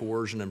sort of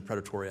coercion and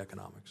predatory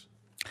economics?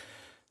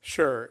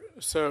 Sure.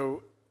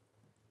 So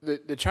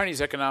the Chinese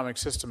economic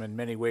system in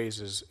many ways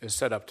is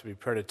set up to be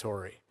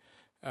predatory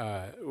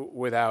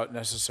without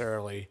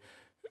necessarily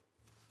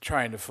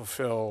trying to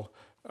fulfill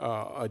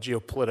a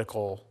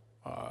geopolitical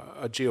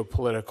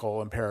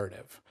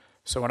imperative.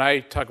 So when I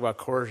talk about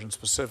coercion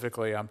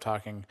specifically, I'm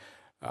talking,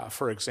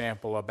 for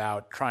example,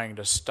 about trying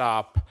to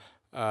stop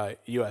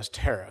U.S.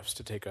 tariffs,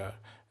 to take an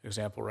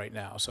example right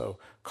now. So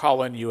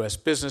call in U.S.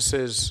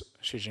 businesses.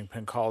 Xi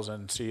Jinping calls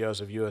in CEOs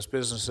of U.S.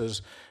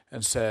 businesses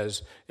and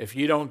says, if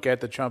you don't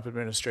get the Trump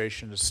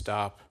administration to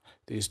stop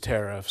these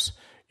tariffs,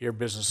 your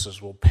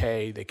businesses will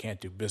pay. They can't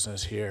do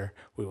business here.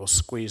 We will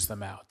squeeze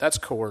them out. That's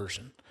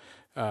coercion.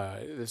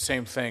 The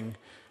same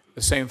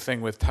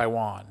thing with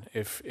Taiwan.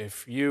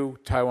 If you,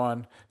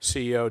 Taiwan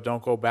CEO,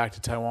 don't go back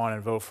to Taiwan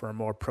and vote for a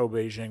more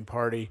pro-Beijing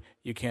party,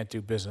 you can't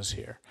do business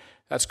here.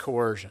 That's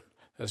coercion.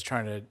 That's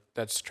trying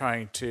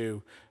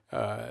to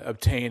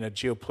obtain a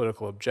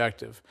geopolitical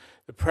objective.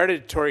 The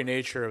predatory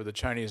nature of the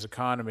Chinese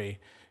economy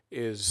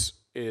is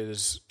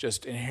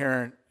just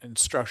inherent and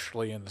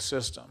structurally in the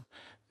system.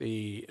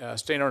 the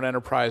state-owned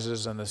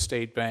enterprises and the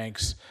state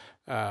banks,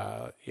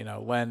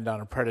 lend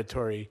on a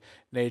predatory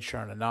nature,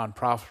 on a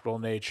non-profitable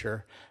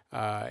nature,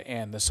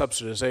 and the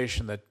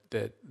subsidization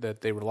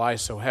that they rely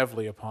so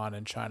heavily upon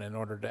in China in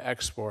order to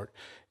export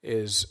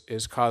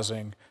is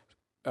causing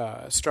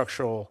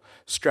structural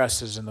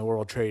stresses in the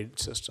world trade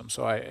system.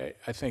 So I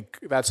think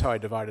that's how I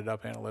divide it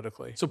up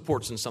analytically. So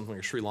ports in something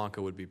like Sri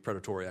Lanka would be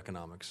predatory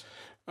economics.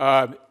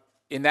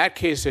 In that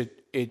case,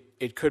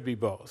 it could be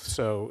both.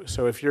 So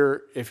if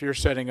you're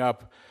setting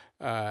up,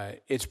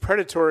 it's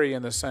predatory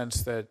in the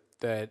sense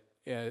that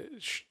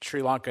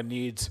Sri Lanka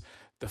needs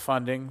the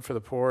funding for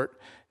the port,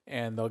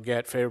 and they'll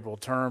get favorable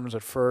terms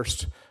at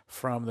first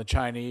from the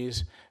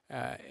Chinese,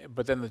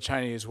 but then the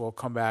Chinese will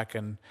come back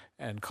and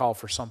call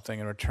for something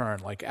in return,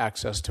 like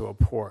access to a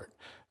port.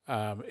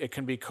 It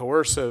can be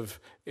coercive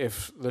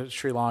if the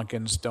Sri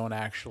Lankans don't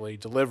actually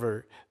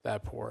deliver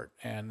that port,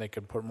 and they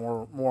can put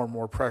more and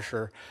more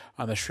pressure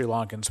on the Sri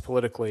Lankans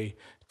politically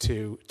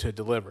to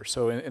deliver.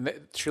 So in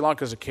Sri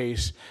Lanka is a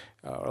case,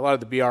 a lot of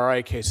the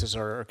BRI cases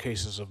are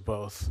cases of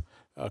both,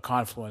 a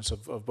confluence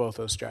of both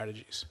those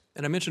strategies.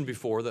 And I mentioned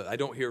before that I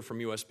don't hear from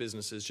U.S.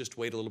 businesses, just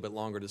wait a little bit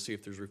longer to see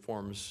if those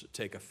reforms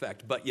take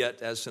effect. But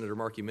yet, as Senator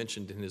Markey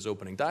mentioned in his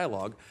opening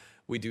dialogue,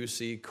 we do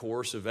see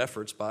coercive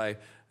efforts by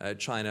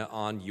China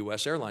on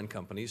U.S. airline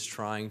companies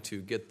trying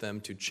to get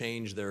them to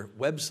change their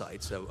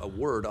websites, a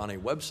word on a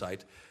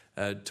website,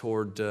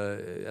 toward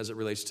as it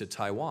relates to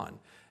Taiwan.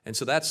 And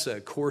so that's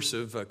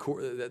coercive.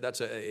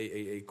 That's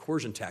a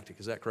coercion tactic.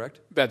 Is that correct?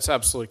 That's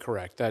absolutely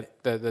correct.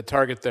 That the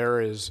target there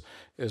is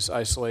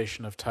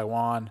isolation of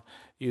Taiwan,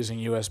 using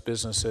U.S.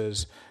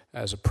 businesses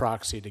as a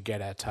proxy to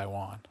get at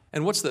Taiwan.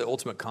 And what's the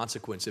ultimate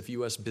consequence if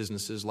U.S.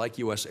 businesses like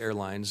U.S.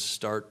 airlines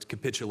start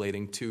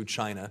capitulating to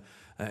China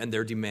and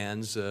their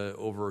demands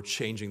over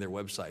changing their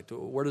website?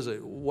 Where does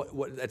it?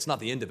 What? That's not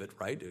the end of it,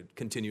 right? It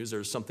continues.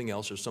 There's something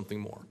else or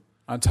something more.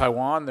 On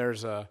Taiwan,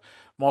 there's a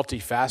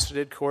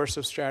multifaceted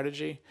coercive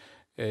strategy.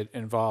 It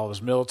involves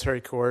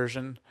military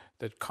coercion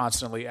that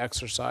constantly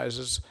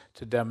exercises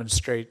to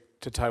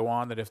demonstrate to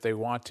Taiwan that if they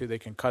want to, they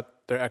can cut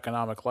their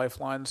economic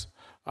lifelines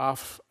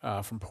off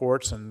from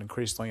ports and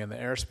increasingly in the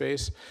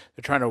airspace.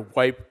 They're trying to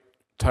wipe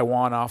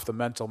Taiwan off the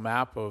mental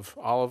map of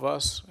all of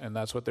us, and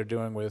that's what they're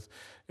doing with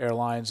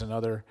airlines and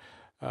other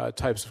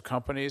types of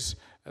companies,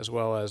 as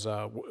well as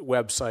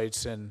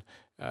websites, and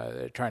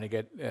they're trying to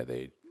get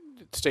the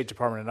State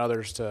Department and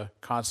others to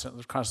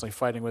constantly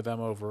fighting with them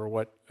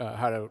over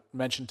how to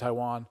mention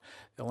Taiwan,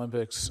 the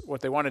Olympics.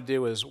 What they want to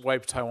do is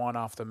wipe Taiwan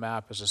off the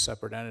map as a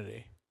separate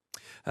entity.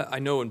 I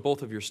know in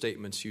both of your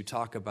statements you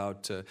talk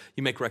about,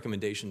 you make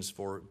recommendations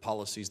for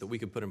policies that we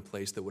could put in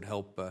place that would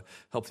help the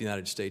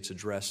United States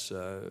address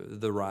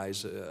the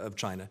rise of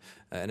China.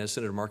 And as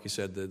Senator Markey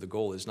said, the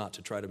goal is not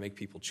to try to make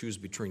people choose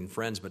between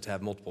friends, but to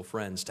have multiple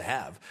friends to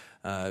have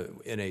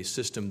in a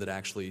system that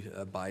actually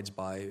abides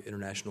by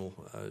international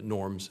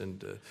norms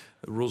and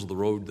rules of the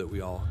road that we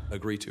all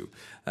agree to.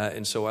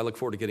 And so I look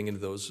forward to getting into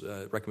those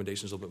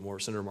recommendations a little bit more.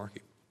 Senator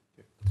Markey.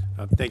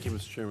 Thank you,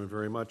 Mr. Chairman,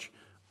 very much.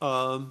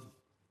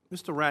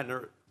 Mr.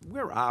 Ratner,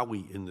 where are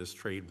we in this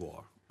trade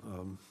war?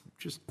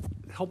 Just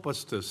help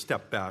us to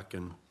step back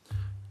and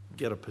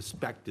get a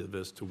perspective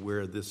as to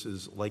where this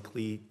is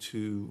likely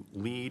to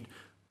lead.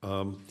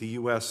 The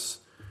U.S.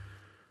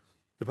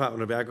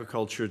 Department of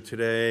Agriculture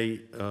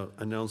today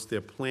announced they're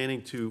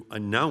planning to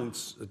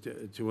announce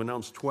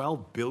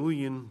 $12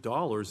 billion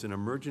in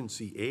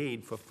emergency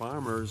aid for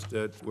farmers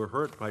that were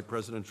hurt by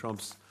President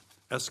Trump's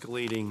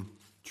escalating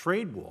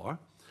trade war.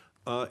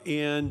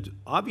 And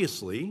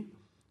obviously,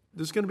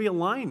 there's going to be a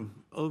line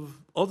of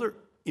other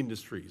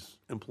industries'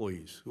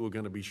 employees who are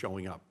going to be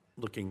showing up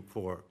looking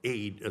for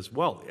aid as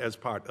well as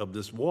part of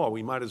this war.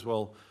 We might as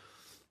well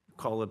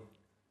call it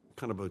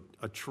kind of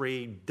a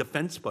trade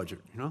defense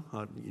budget.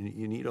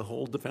 You need a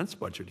whole defense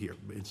budget here.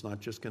 It's not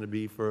just going to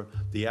be for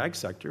the ag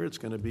sector. It's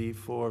going to be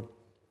for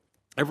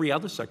every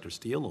other sector,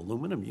 steel,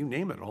 aluminum, you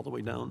name it, all the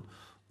way down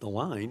the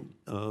line,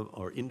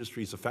 are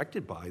industries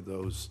affected by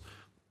those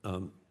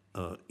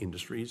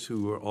industries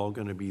who are all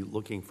going to be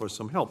looking for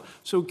some help.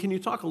 So can you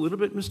talk a little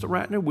bit, Mr.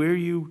 Ratner, where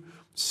you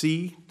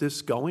see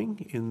this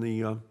going in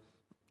the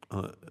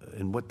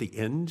and what the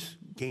end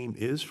game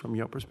is from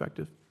your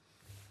perspective?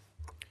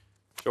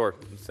 Sure,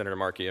 Senator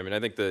Markey. I mean, I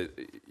think the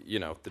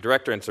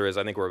direct answer is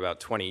I think we're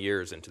about 20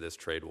 years into this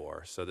trade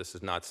war. So this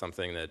is not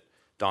something that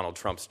Donald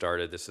Trump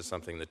started. This is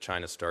something that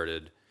China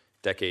started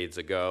decades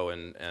ago,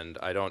 and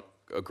I don't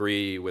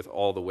agree with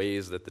all the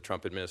ways that the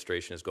Trump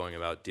administration is going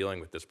about dealing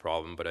with this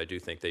problem, but I do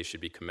think they should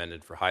be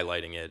commended for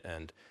highlighting it,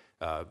 and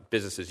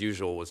business as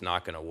usual was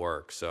not going to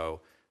work. So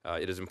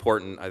it is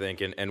important, I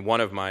think, and one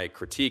of my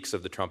critiques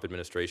of the Trump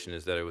administration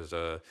is that it was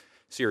a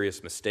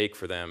serious mistake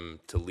for them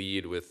to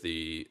lead with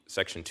the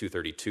Section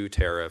 232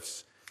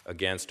 tariffs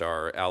against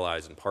our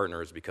allies and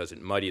partners, because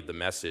it muddied the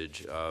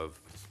message of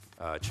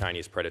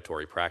Chinese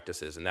predatory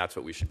practices, and that's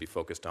what we should be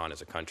focused on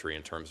as a country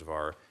in terms of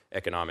our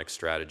economic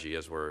strategy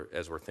as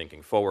we're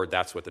thinking forward.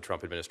 That's what the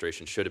Trump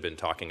administration should have been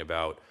talking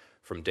about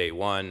from day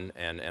one,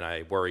 and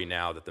I worry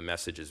now that the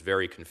message is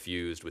very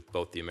confused with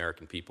both the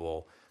American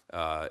people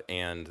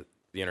and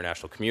the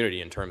international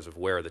community in terms of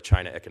where the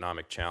China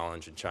economic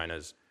challenge and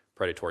China's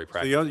predatory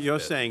practices. So you're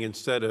saying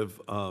instead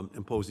of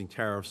imposing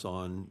tariffs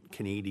on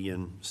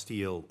Canadian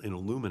steel and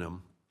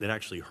aluminum, that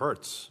actually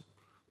hurts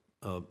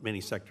many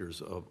sectors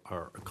of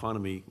our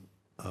economy,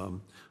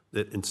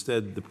 that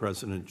instead the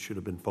president should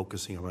have been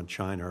focusing on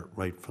China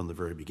right from the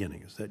very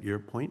beginning. Is that your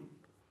point?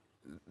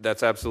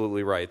 That's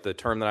absolutely right. The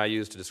term that I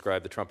use to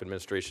describe the Trump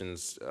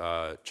administration's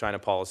China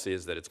policy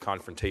is that it's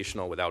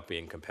confrontational without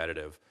being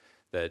competitive,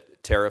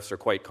 that tariffs are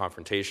quite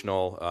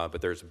confrontational,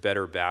 but there's a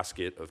better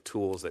basket of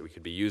tools that we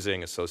could be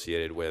using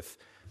associated with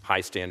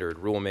high standard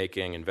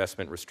rulemaking,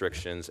 investment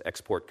restrictions,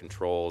 export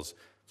controls,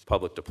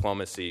 public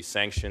diplomacy,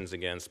 sanctions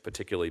against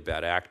particularly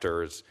bad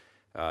actors,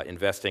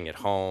 investing at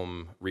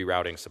home,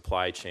 rerouting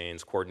supply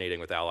chains, coordinating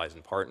with allies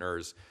and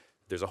partners.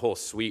 There's a whole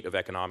suite of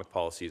economic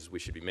policies we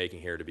should be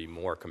making here to be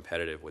more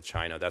competitive with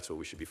China. That's what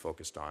we should be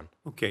focused on.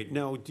 Okay.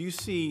 Now, do you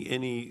see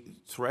any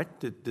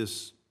threat that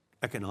this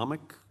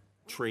economic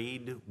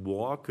trade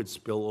war could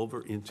spill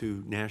over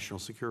into national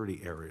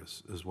security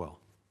areas as well?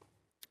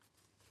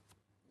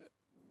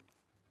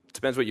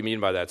 Depends what you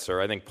mean by that,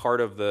 sir. I think part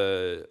of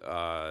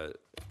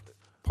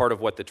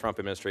what the Trump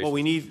administration. Well,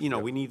 we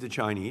need the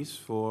Chinese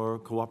for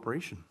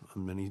cooperation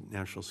on many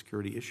national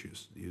security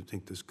issues. Do you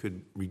think this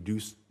could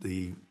reduce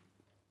the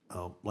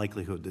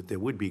likelihood that there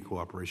would be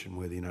cooperation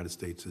where the United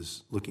States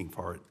is looking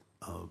for it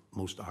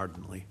most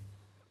ardently?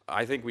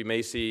 I think we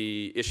may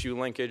see issue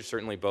linkage.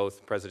 Certainly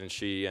both President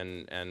Xi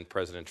and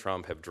President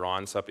Trump have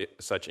drawn such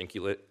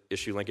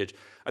issue linkage.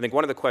 I think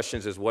one of the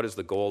questions is, what is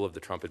the goal of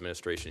the Trump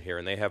administration here?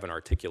 And they haven't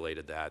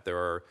articulated that. There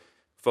are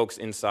folks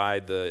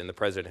inside in the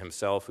president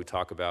himself who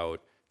talk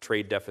about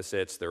trade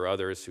deficits. There are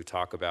others who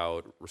talk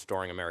about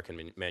restoring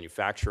American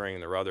manufacturing.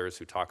 There are others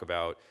who talk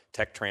about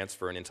tech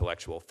transfer and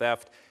intellectual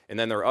theft. And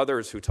then there are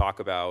others who talk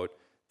about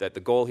that the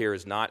goal here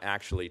is not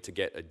actually to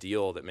get a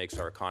deal that makes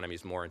our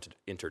economies more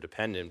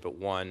interdependent, but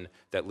one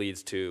that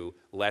leads to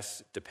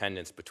less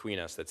dependence between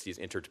us, that sees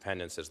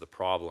interdependence as the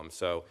problem.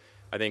 So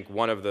I think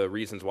one of the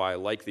reasons why I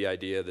like the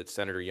idea that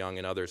Senator Young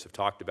and others have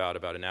talked about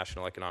a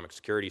national economic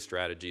security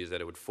strategy is that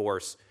it would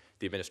force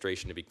the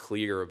administration to be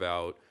clear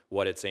about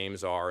what its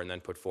aims are and then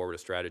put forward a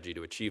strategy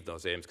to achieve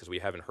those aims, because we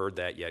haven't heard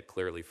that yet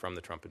clearly from the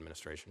Trump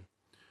administration.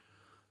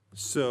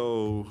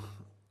 So,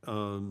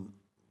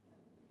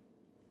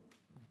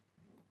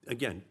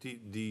 again,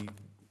 do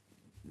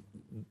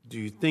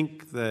you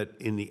think that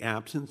in the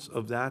absence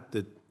of that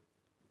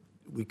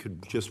we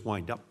could just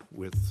wind up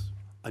with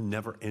a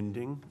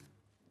never-ending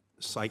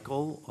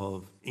cycle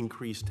of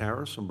increased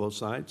tariffs on both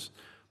sides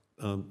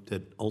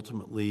that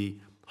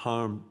ultimately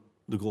harm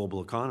the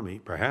global economy,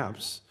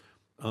 perhaps,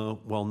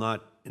 while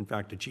not, in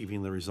fact,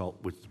 achieving the result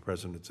which the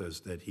president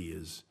says that he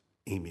is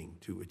aiming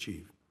to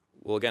achieve?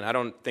 Well, again, I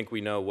don't think we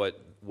know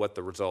what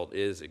the result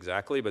is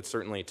exactly, but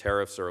certainly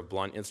tariffs are a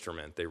blunt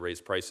instrument. They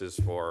raise prices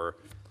for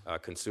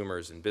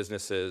consumers and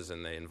businesses,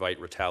 and they invite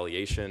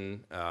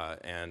retaliation,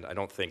 and I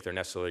don't think they're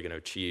necessarily going to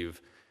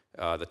achieve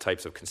the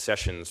types of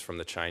concessions from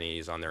the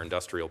Chinese on their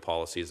industrial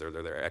policies or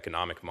their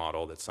economic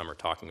model that some are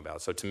talking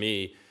about. So to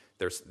me,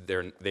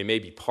 they may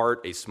be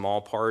a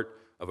small part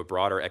of a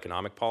broader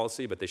economic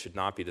policy, but they should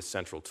not be the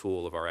central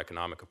tool of our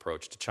economic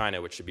approach to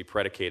China, which should be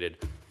predicated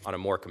on a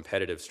more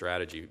competitive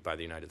strategy by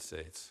the United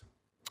States.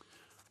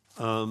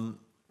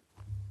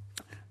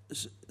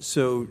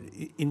 So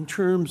in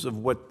terms of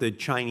what the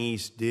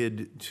Chinese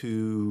did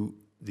to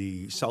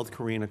the South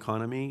Korean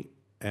economy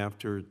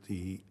after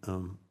the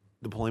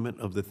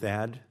deployment of the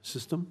THAAD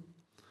system,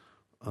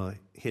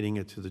 hitting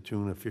it to the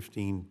tune of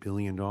 $15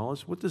 billion,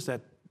 what does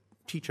that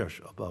teach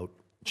us about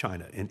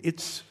China and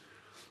its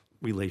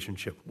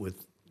relationship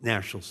with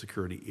national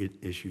security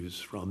issues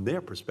from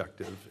their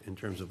perspective in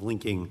terms of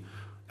linking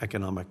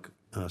economic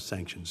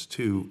sanctions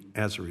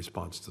as a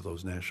response to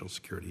those national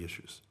security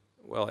issues?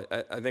 Well,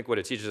 I think what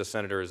it teaches us,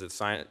 Senator, is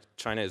that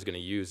China is going to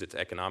use its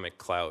economic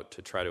clout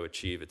to try to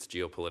achieve its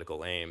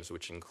geopolitical aims,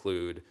 which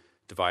include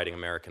dividing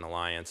American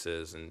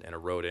alliances and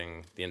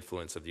eroding the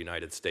influence of the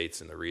United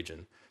States in the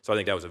region. So I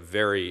think that was a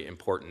very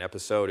important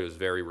episode. It was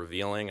very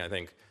revealing. I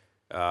think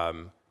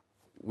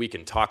we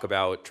can talk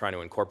about trying to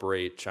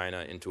incorporate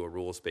China into a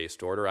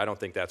rules-based order. I don't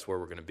think that's where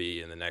we're going to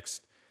be in the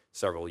next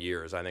several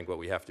years. I think what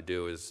we have to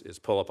do is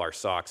pull up our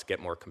socks, get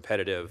more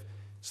competitive,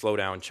 slow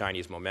down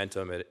Chinese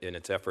momentum in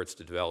its efforts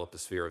to develop a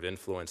sphere of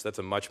influence. That's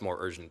a much more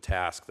urgent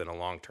task than a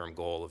long-term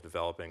goal of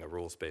developing a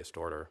rules-based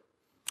order.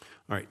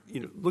 All right.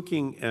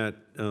 Looking at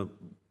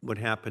what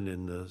happened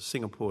in the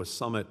Singapore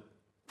summit,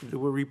 there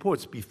were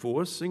reports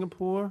before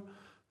Singapore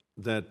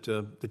that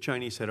the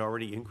Chinese had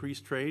already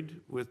increased trade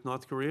with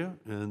North Korea,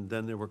 and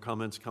then there were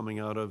comments coming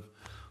out of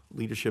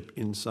leadership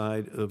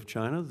inside of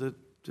China that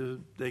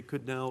they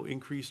could now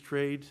increase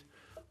trade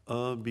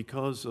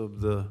because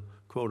of the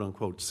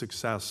quote-unquote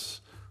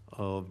success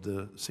of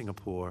the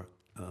Singapore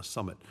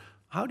summit.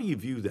 How do you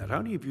view that?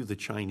 How do you view the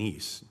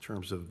Chinese in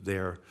terms of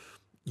their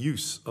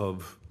use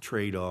of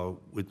trade or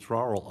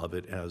withdrawal of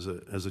it as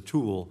a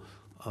tool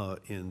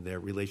in their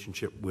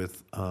relationship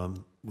with the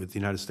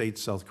United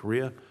States, South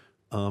Korea,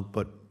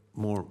 but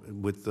more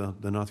with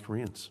the North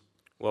Koreans?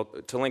 Well,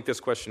 to link this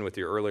question with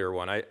your earlier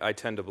one, I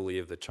tend to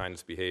believe that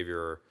China's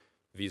behavior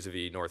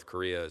vis-a-vis North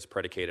Korea is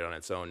predicated on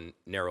its own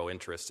narrow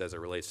interests as it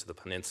relates to the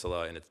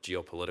peninsula and its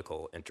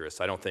geopolitical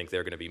interests. I don't think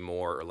they're going to be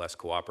more or less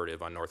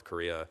cooperative on North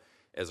Korea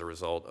as a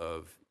result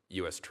of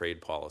U.S.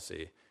 trade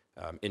policy.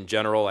 In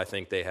general, I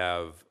think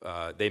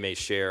they may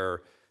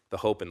share the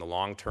hope in the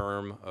long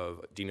term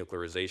of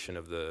denuclearization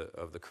of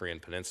the Korean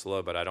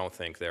peninsula, but I don't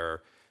think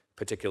they're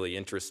particularly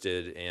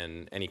interested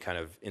in any kind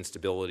of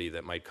instability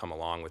that might come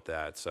along with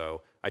that.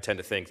 So I tend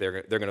to think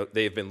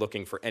they've been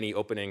looking for any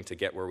opening to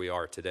get where we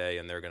are today,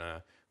 and they're going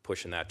to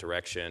push in that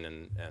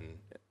direction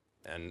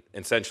and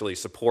essentially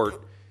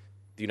support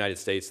the United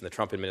States and the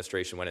Trump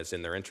administration when it's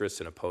in their interests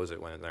and oppose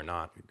it when they're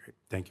not. Great.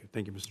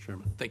 Thank you, Mr.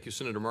 Chairman. Thank you,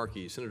 Senator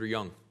Markey. Senator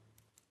Young.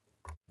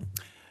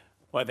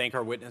 Well, I thank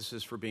our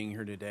witnesses for being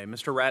here today.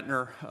 Mr.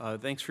 Ratner,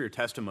 thanks for your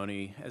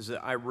testimony. As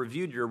I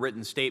reviewed your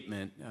written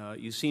statement,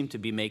 you seem to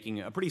be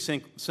making a pretty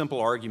simple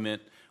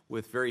argument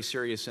with very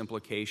serious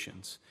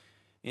implications.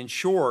 In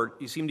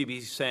short, you seem to be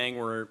saying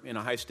we're in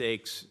a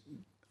high-stakes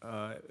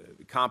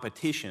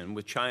competition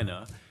with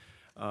China,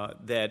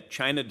 that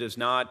China does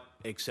not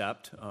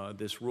accept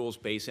this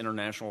rules-based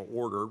international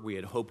order we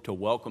had hoped to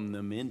welcome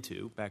them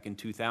into back in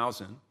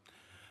 2000.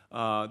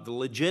 The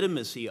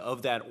legitimacy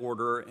of that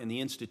order and the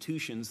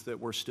institutions that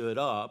were stood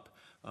up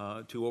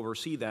to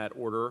oversee that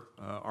order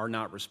are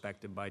not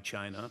respected by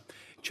China.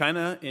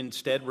 China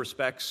instead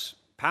respects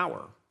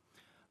power.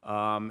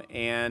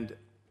 And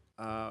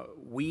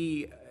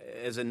we,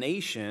 as a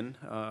nation,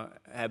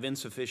 have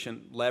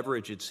insufficient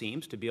leverage, it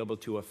seems, to be able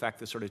to affect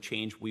the sort of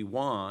change we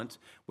want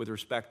with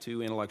respect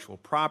to intellectual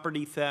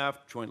property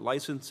theft, joint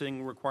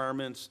licensing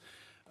requirements,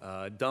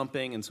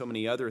 dumping, and so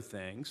many other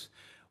things.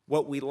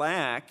 What we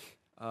lack,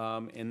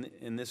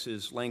 and this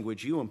is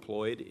language you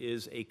employed,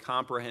 is a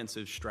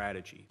comprehensive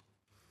strategy.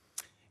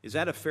 Is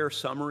that a fair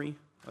summary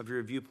of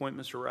your viewpoint,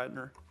 Mr.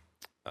 Ratner?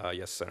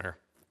 Yes, Senator.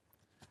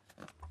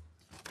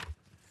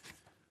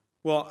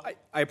 Well,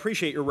 I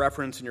appreciate your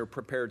reference and your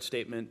prepared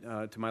statement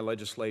to my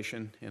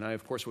legislation, and I,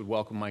 of course, would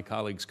welcome my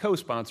colleagues'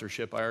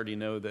 co-sponsorship. I already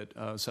know that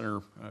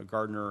Senator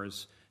Gardner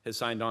has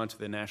signed on to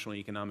the National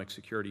Economic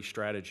Security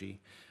Strategy.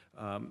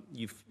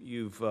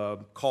 You've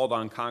called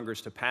on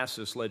Congress to pass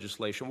this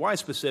legislation. Why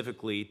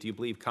specifically do you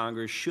believe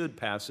Congress should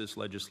pass this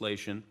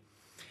legislation?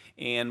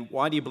 And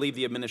why do you believe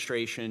the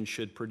administration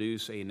should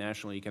produce a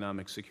National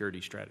Economic Security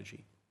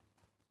Strategy?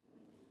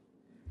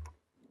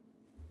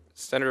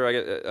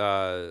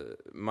 Senator,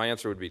 my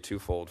answer would be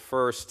twofold.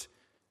 First,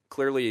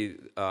 clearly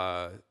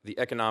the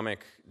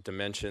economic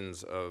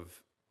dimensions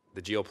of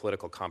the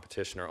geopolitical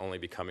competition are only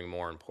becoming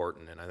more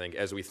important. And I think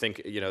as we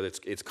think,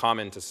 it's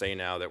common to say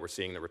now that we're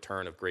seeing the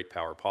return of great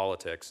power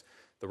politics.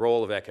 The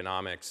role of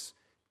economics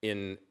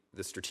in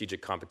the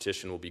strategic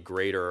competition will be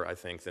greater, I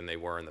think, than they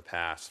were in the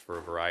past for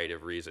a variety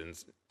of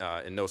reasons,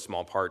 in no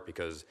small part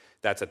because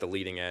that's at the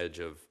leading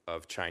edge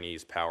of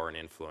Chinese power and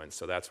influence.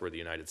 So that's where the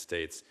United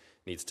States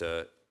needs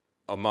to,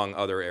 among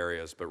other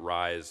areas, but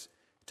rise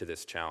to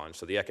this challenge.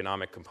 So the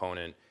economic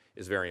component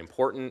is very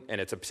important,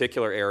 and it's a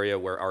particular area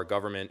where our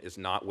government is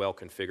not well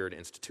configured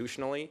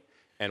institutionally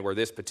and where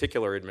this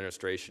particular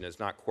administration is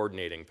not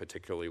coordinating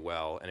particularly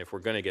well. And if we're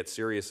going to get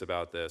serious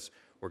about this,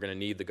 we're going to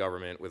need the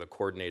government with a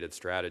coordinated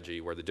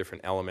strategy where the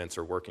different elements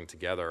are working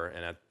together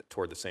and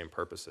toward the same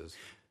purposes.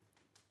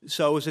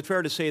 So is it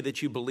fair to say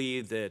that you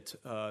believe that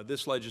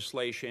this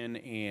legislation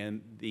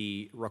and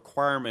the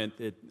requirement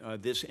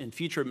that this and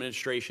future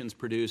administrations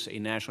produce a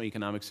national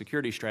economic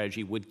security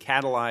strategy would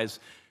catalyze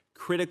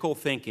critical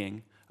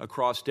thinking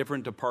across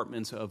different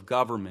departments of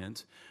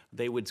government?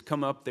 They would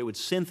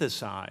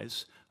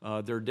synthesize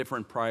their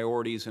different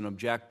priorities and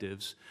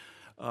objectives,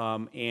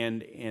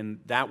 and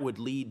that would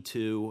lead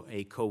to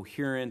a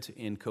coherent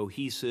and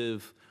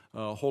cohesive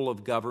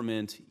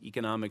whole-of-government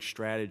economic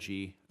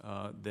strategy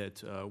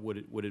that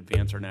would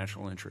advance our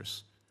national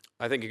interests.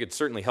 I think it could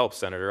certainly help,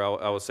 Senator.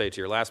 I will say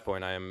to your last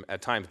point, I am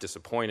at times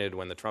disappointed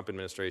when the Trump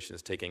administration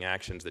is taking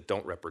actions that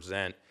don't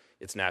represent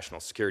its national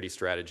security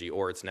strategy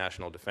or its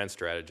national defense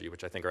strategy,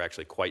 which I think are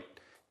actually quite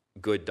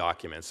good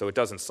documents. So it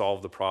doesn't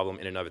solve the problem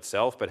in and of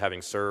itself, but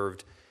having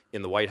served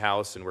in the White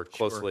House and worked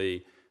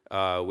closely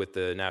with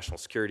the National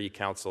Security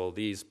Council,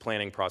 these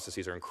planning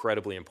processes are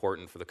incredibly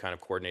important for the kind of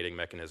coordinating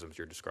mechanisms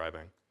you're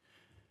describing.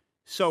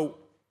 So,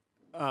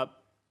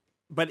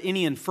 but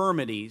any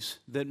infirmities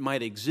that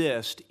might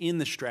exist in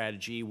the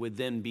strategy would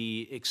then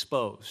be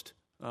exposed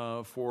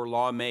for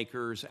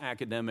lawmakers,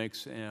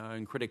 academics,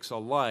 and critics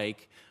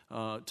alike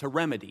to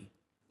remedy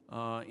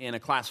in a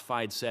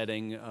classified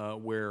setting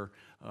where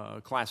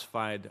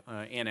classified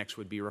annex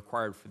would be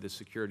required for the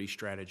security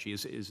strategy.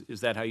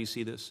 Is that how you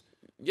see this?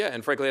 Yeah,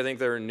 and frankly, I think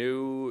there are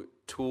new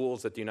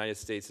tools that the United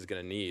States is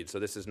going to need. So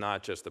this is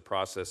not just the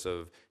process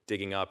of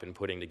digging up and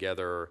putting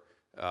together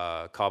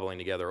cobbling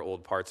together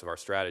old parts of our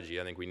strategy.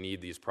 I think we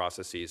need these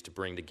processes to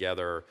bring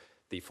together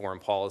the foreign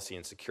policy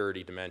and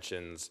security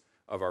dimensions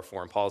of our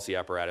foreign policy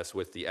apparatus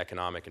with the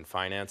economic and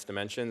finance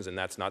dimensions, and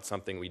that's not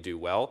something we do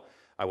well.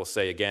 I will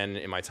say again,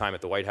 in my time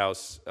at the White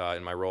House,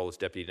 in my role as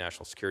Deputy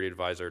National Security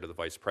Advisor to the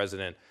Vice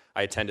President,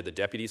 I attended the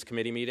Deputies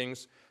Committee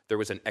meetings. There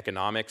was an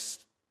economics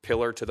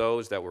pillar to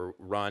those that were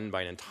run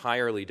by an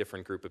entirely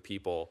different group of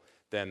people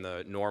than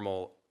the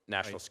normal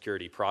national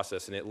security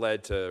process, and it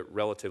led to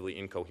relatively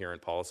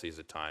incoherent policies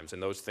at times.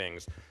 And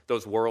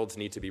those worlds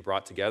need to be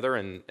brought together,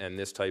 and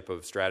this type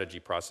of strategy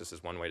process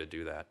is one way to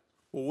do that.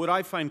 Well, what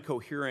I find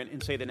coherent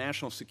in, say, the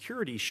national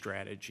security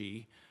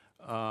strategy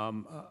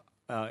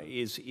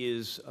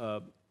is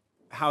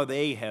how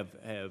they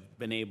have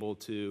been able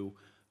to,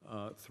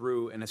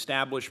 through an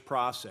established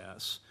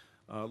process,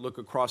 look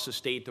across the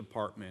State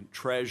Department,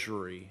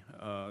 Treasury,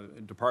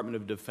 Department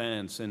of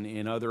Defense,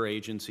 and other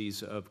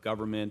agencies of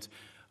government.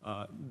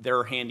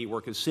 Their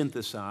handiwork is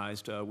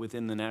synthesized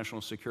within the National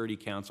Security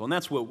Council, and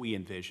that's what we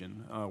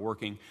envision,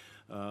 working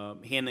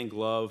hand in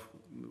glove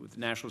with the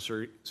National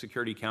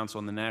Security Council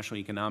and the National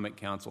Economic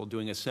Council,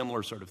 doing a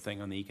similar sort of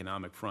thing on the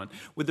economic front.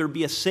 Would there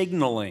be a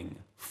signaling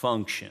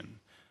function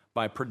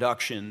by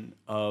production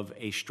of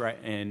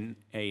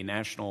a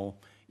national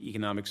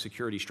economic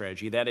security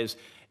strategy? That is,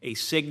 a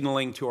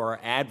signaling to our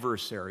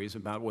adversaries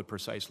about what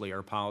precisely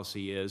our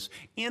policy is,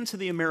 and to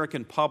the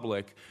American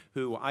public,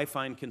 who I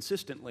find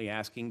consistently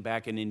asking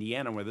back in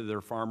Indiana, whether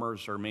they're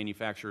farmers or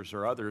manufacturers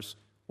or others,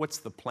 what's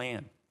the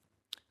plan?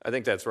 I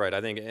think that's right. I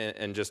think,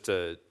 and just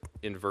to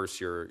inverse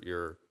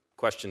your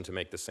question to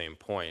make the same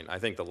point, I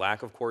think the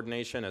lack of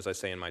coordination, as I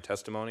say in my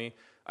testimony,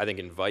 I think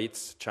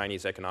invites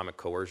Chinese economic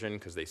coercion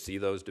because they see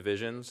those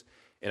divisions,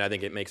 and I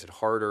think it makes it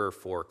harder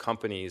for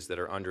companies that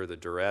are under the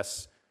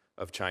duress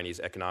of Chinese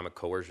economic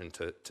coercion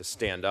to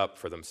stand up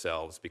for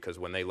themselves, because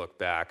when they look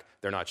back,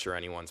 they're not sure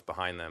anyone's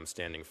behind them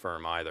standing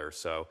firm either.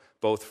 So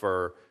both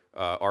for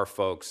our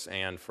folks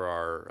and for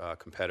our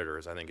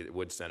competitors, I think it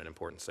would send an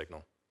important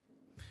signal.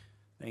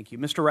 Thank you.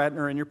 Mr.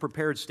 Ratner, in your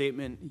prepared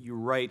statement, you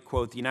write,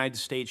 quote, "The United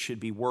States should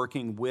be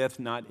working with,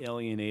 not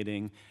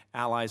alienating,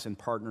 allies and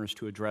partners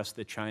to address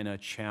the China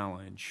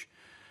challenge."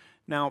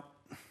 Now,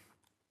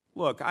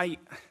 look, I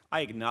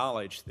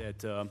acknowledge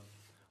that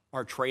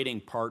our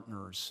trading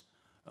partners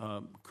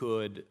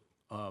could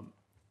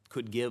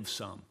give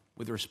some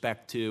with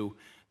respect to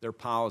their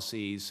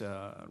policies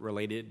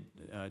related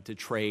to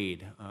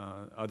trade,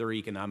 other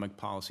economic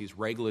policies,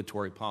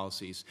 regulatory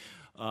policies,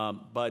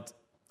 but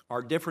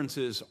our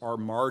differences are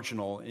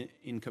marginal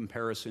in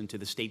comparison to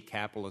the state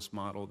capitalist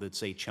model that,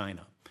 say,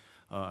 China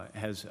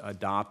has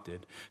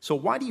adopted. So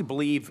why do you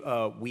believe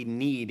we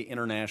need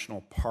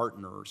international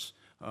partners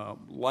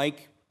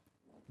like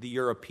the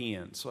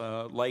Europeans,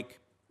 like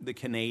the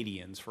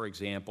Canadians, for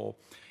example,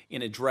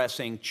 in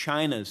addressing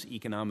China's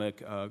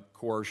economic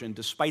coercion,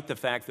 despite the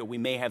fact that we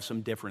may have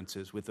some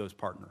differences with those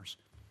partners?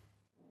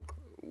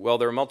 Well,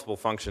 there are multiple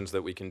functions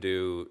that we can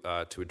do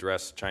to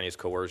address Chinese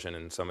coercion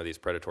and some of these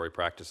predatory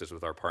practices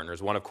with our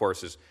partners. One, of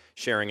course, is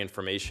sharing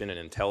information and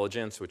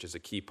intelligence, which is a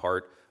key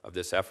part of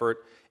this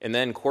effort, and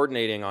then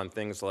coordinating on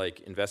things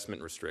like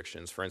investment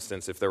restrictions. For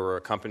instance, if there were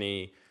a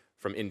company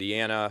from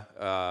Indiana,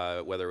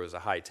 whether it was a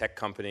high-tech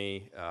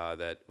company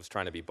that was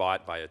trying to be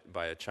bought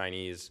by a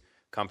Chinese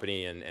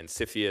company, and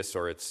CFIUS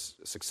or its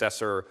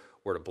successor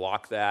were to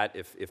block that,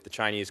 if the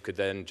Chinese could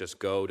then just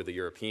go to the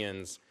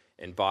Europeans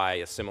and buy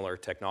a similar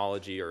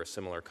technology or a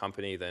similar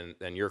company, then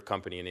your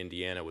company in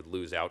Indiana would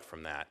lose out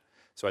from that.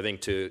 So I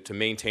think to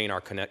maintain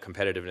our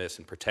competitiveness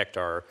and protect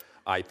our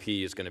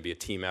IP is going to be a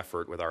team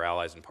effort with our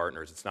allies and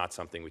partners. It's not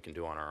something we can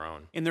do on our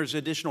own. And there's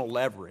additional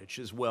leverage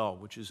as well,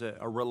 which is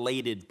a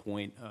related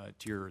point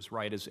to yours,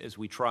 right? As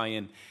we try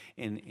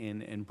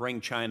and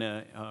bring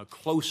China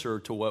closer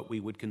to what we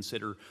would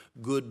consider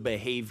good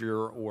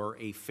behavior or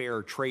a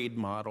fair trade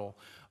model,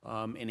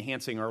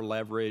 enhancing our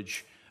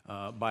leverage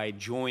by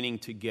joining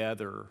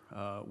together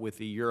with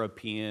the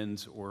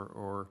Europeans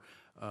or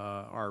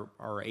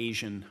our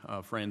Asian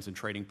friends and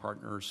trading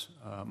partners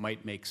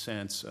might make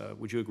sense.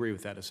 Would you agree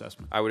with that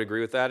assessment? I would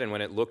agree with that, and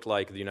when it looked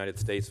like the United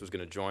States was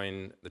going to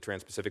join the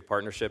Trans-Pacific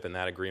Partnership and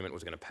that agreement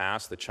was going to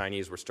pass, the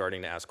Chinese were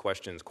starting to ask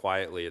questions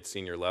quietly at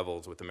senior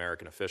levels with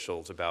American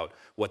officials about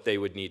what they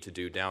would need to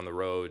do down the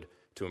road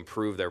to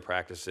improve their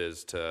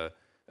practices to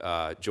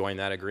join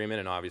that agreement,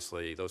 and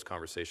obviously those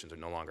conversations are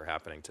no longer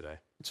happening today.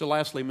 So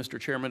lastly, Mr.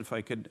 Chairman, if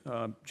I could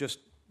just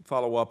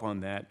follow up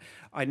on that.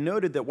 I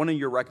noted that one of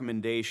your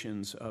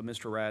recommendations,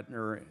 Mr.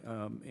 Ratner,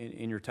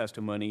 in your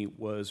testimony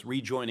was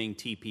rejoining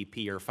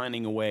TPP or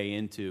finding a way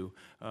into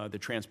the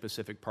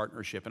Trans-Pacific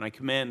Partnership. And I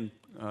commend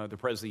the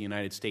President of the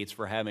United States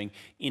for having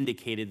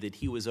indicated that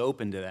he was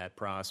open to that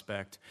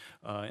prospect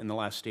in the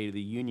last State of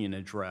the Union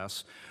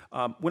address.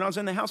 When I was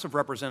in the House of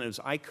Representatives,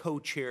 I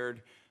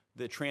co-chaired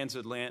the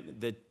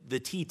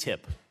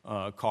TTIP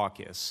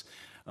caucus.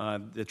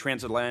 The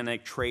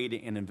Transatlantic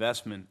Trade and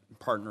Investment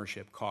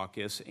Partnership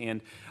Caucus.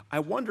 And I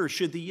wonder,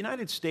 should the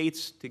United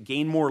States, to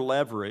gain more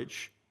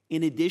leverage,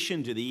 in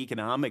addition to the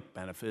economic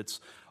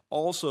benefits,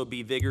 also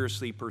be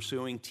vigorously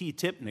pursuing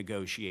TTIP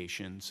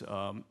negotiations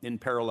in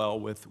parallel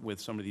with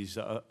some of these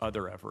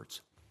other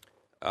efforts?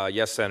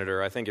 Yes,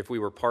 Senator. I think if we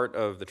were part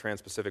of the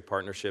Trans-Pacific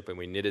Partnership and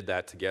we knitted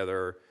that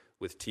together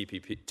with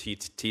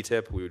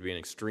TTIP, we would be in an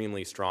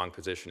extremely strong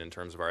position in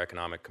terms of our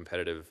economic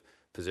competitive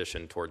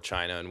position toward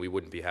China, and we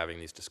wouldn't be having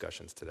these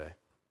discussions today.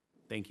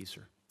 Thank you,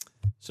 sir.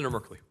 Senator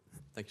Merkley.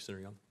 Thank you,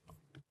 Senator Young.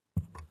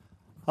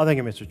 Thank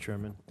you, Mr.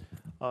 Chairman.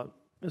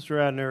 Mr.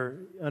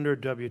 Radner, under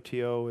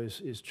WTO,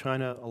 is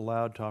China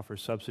allowed to offer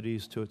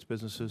subsidies to its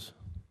businesses?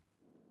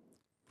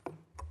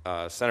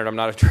 Senator, I'm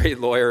not a trade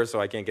lawyer,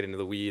 so I can't get into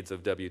the weeds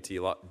of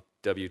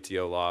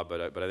WTO law, but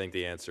I think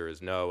the answer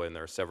is no, and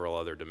there are several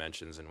other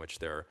dimensions in which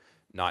they're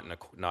not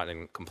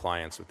in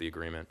compliance with the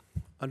agreement.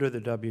 Under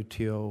the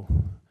WTO,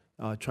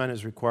 China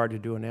is required to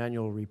do an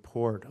annual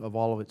report of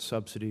all of its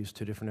subsidies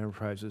to different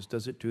enterprises.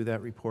 Does it do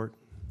that report?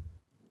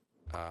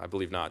 I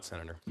believe not,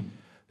 Senator.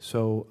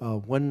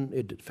 So when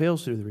it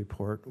fails to do the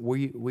report,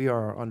 we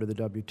are, under the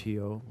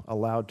WTO,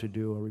 allowed to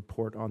do a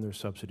report on their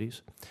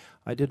subsidies.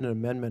 I did an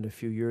amendment a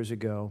few years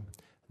ago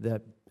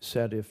that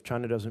said if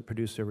China doesn't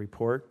produce their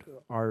report,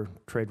 our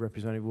trade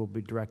representative will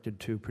be directed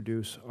to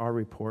produce our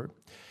report.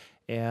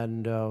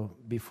 And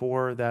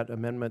before that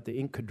amendment, the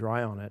ink could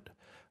dry on it,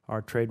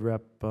 our trade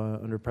rep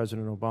under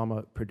President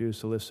Obama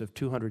produced a list of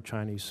 200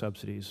 Chinese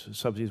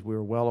subsidies we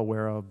were well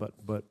aware of,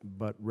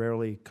 but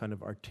rarely kind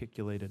of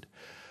articulated.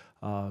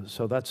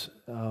 So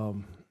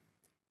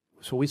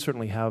we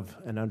certainly have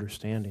an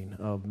understanding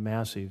of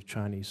massive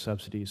Chinese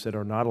subsidies that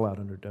are not allowed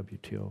under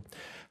WTO.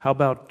 How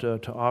about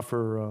to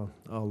offer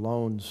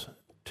loans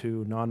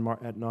to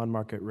at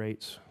non-market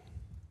rates?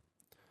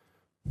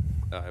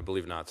 I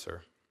believe not,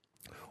 sir.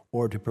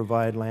 Or to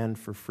provide land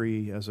for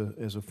free as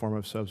a form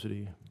of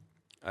subsidy?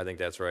 I think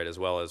that's right, as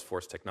well as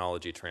forced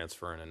technology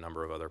transfer and a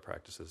number of other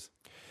practices.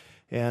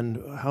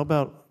 And how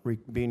about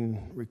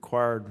being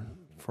required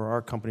for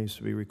our companies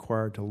to be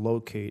required to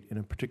locate in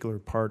a particular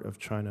part of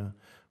China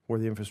where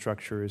the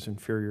infrastructure is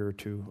inferior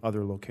to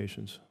other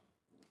locations?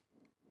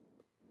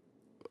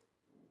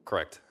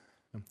 Correct.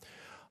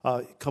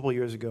 A couple of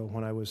years ago,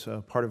 when I was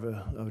part of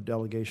a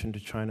delegation to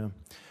China,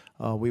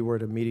 we were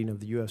at a meeting of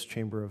the U.S.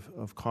 Chamber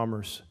of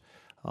Commerce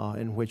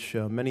in which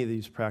many of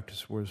these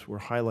practices were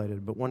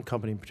highlighted, but one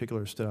company in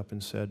particular stood up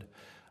and said,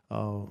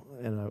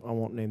 and I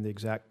won't name the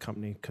exact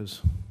company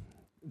because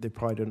they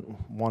probably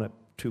didn't want it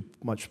too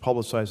much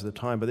publicized at the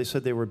time, but they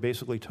said they were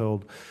basically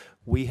told,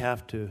 we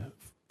have to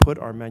put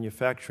our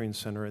manufacturing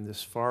center in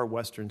this far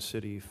western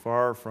city,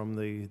 far from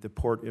the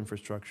port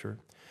infrastructure.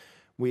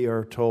 We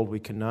are told we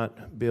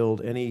cannot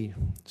build any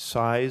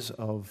size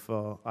of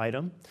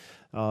item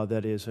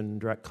that is in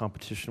direct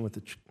competition with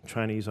the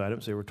Chinese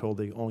items. They were told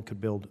they only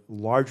could build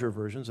larger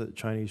versions that the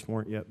Chinese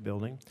weren't yet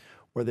building,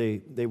 or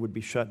they would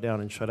be shut down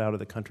and shut out of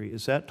the country.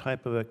 Is that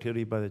type of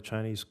activity by the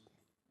Chinese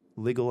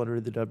legal under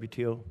the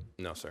WTO?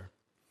 No, sir.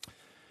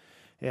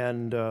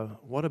 And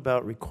what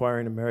about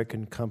requiring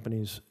American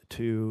companies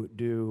to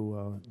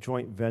do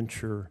joint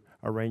venture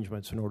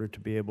arrangements in order to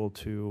be able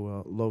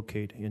to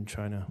locate in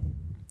China?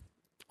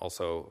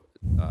 Also,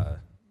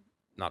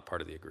 not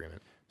part of the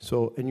agreement.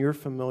 So, and you're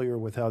familiar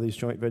with how these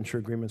joint venture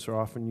agreements are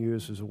often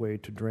used as a way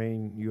to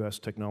drain U.S.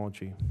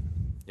 technology?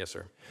 Yes,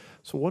 sir.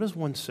 So what does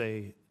one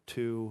say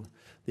to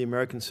the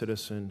American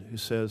citizen who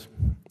says,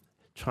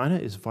 China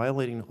is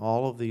violating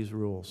all of these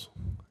rules,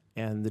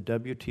 and the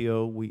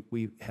WTO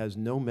we has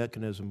no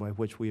mechanism by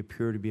which we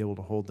appear to be able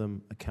to hold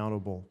them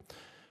accountable?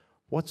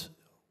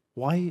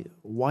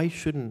 Why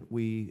shouldn't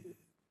we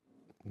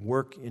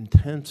work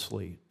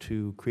intensely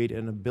to create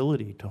an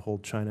ability to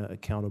hold China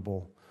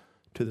accountable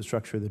to the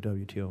structure of the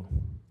WTO?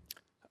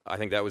 I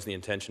think that was the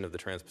intention of the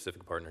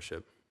Trans-Pacific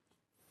Partnership.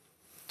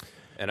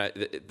 And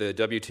the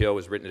WTO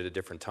was written at a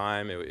different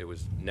time. It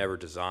was never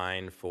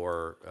designed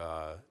for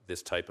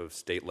this type of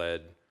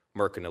state-led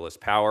mercantilist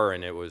power,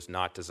 and it was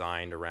not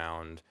designed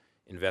around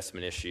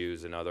investment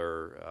issues and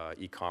other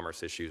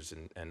e-commerce issues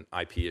and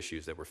IP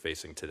issues that we're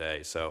facing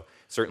today. So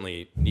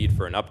certainly need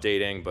for an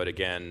updating, but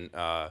again,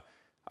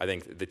 I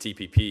think the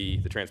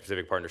TPP, the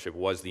Trans-Pacific Partnership,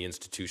 was the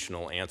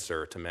institutional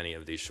answer to many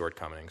of these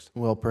shortcomings.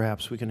 Well,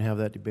 perhaps we can have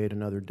that debate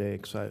another day,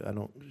 because I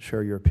don't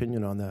share your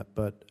opinion on that.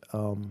 But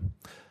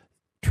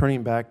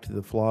turning back to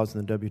the flaws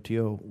in the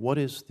WTO, what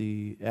is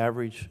the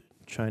average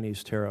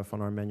Chinese tariff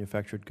on our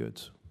manufactured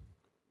goods?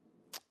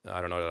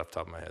 I don't know that off the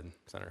top of my head,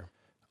 Senator.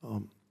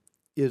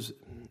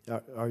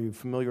 Are you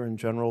familiar in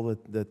general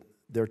that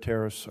their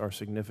tariffs are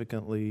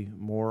significantly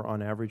more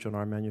on average on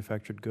our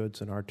manufactured goods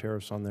than our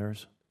tariffs on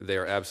theirs? They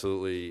are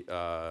absolutely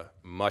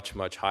much,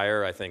 much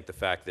higher. I think the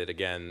fact that,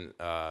 again,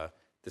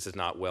 this is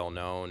not well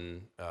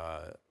known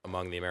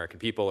among the American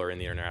people or in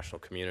the international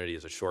community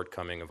is a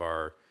shortcoming of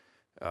our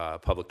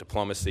public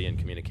diplomacy and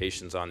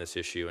communications on this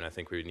issue, and I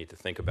think we need to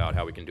think about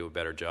how we can do a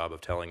better job of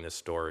telling this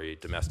story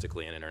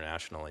domestically and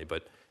internationally.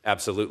 But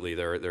absolutely,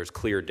 there's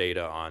clear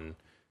data on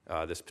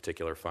this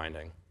particular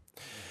finding.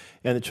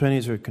 And the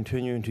Chinese are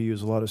continuing to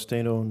use a lot of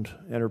state-owned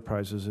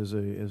enterprises as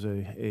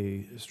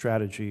a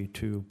strategy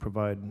to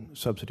provide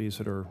subsidies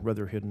that are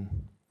rather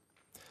hidden.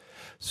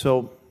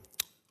 So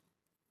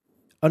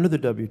under the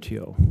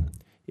WTO,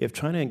 if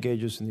China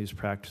engages in these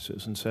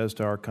practices and says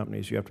to our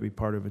companies, you have to be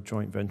part of a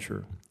joint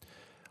venture,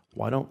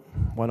 why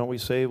don't we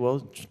say,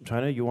 well,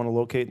 China, you want to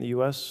locate in the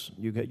U.S.,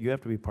 you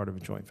have to be part of a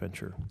joint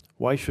venture.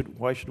 Why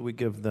should we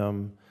give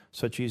them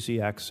such easy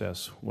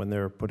access when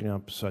they're putting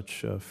up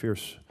such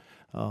fierce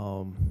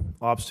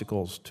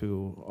obstacles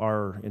to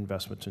our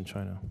investments in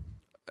China?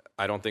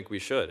 I don't think we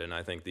should, and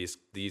I think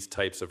these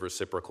types of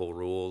reciprocal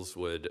rules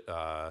would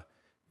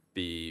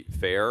be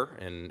fair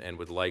and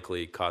would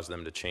likely cause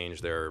them to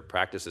change their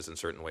practices in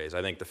certain ways.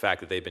 I think the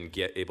fact that they've been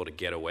able to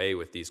get away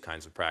with these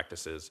kinds of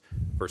practices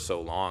for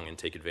so long and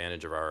take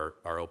advantage of our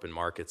open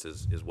markets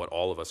is what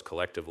all of us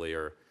collectively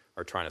are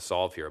trying to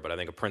solve here. But I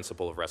think a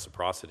principle of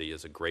reciprocity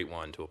is a great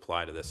one to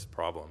apply to this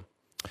problem.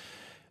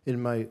 In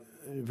my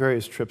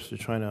various trips to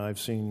China, I've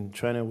seen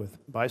China with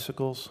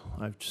bicycles,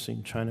 I've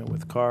seen China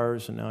with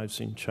cars, and now I've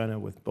seen China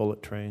with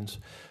bullet trains.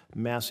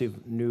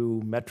 Massive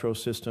new metro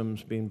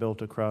systems being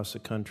built across the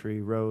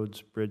country,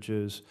 roads,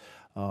 bridges.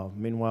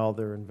 Meanwhile,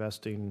 they're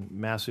investing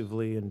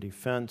massively in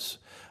defense.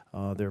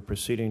 They're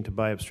proceeding to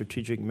buy up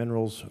strategic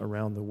minerals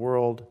around the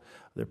world.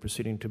 They're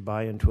proceeding to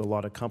buy into a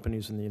lot of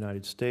companies in the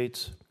United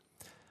States.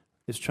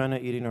 Is China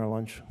eating our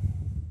lunch?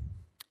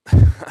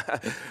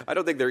 I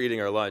don't think they're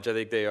eating our lunch. I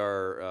think they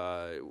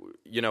are,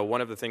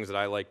 one of the things that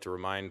I like to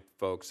remind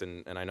folks,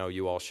 and I know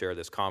you all share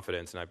this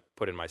confidence, and I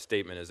put in my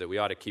statement, is that we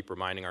ought to keep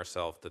reminding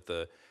ourselves that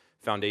the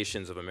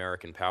foundations of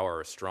American power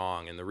are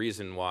strong. And the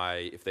reason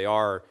why, if they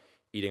are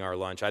eating our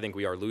lunch, I think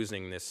we are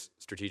losing this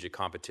strategic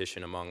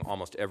competition among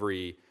almost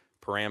every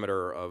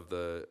parameter of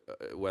the,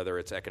 whether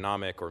it's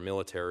economic or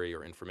military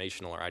or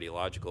informational or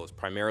ideological, is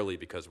primarily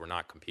because we're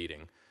not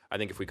competing. I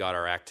think if we got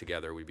our act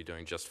together, we'd be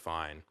doing just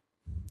fine.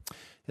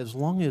 As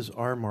long as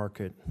our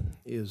market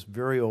is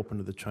very open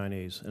to the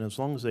Chinese, and as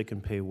long as they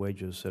can pay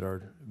wages that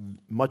are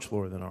much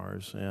lower than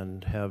ours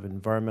and have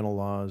environmental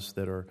laws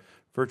that are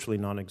virtually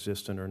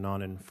non-existent or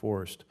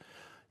non-enforced,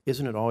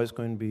 isn't it always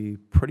going to be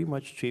pretty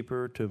much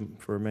cheaper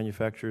for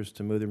manufacturers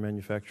to move their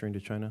manufacturing to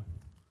China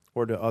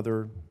or to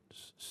other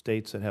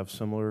states that have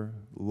similar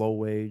low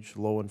wage,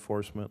 low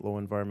enforcement, low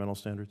environmental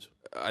standards?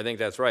 I think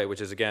that's right, which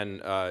is, again,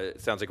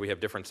 it sounds like we have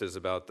differences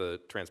about the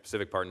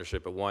Trans-Pacific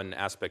Partnership, but one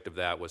aspect of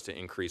that was to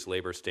increase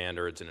labor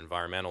standards and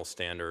environmental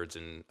standards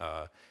and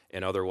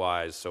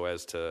otherwise so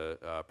as to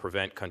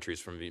prevent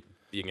countries from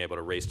being able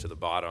to race to the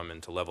bottom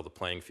and to level the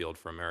playing field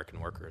for American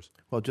workers.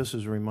 Well, just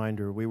as a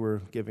reminder, we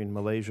were giving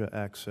Malaysia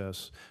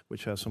access,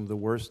 which has some of the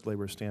worst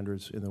labor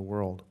standards in the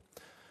world.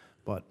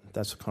 But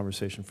that's a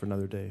conversation for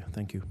another day.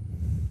 Thank you.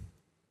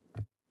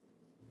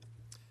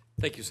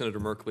 Thank you, Senator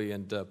Merkley.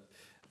 And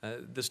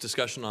this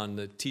discussion on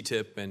the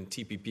TTIP and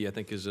TPP, I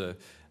think, is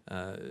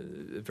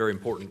very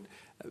important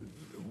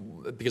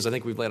because I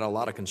think we've laid out a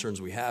lot of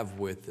concerns we have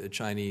with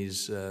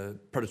Chinese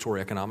predatory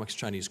economics,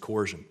 Chinese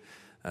coercion,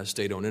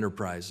 state-owned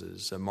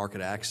enterprises, market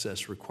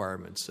access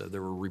requirements.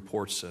 There were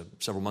reports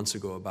several months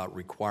ago about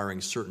requiring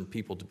certain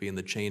people to be in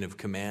the chain of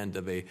command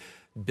of a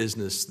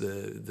business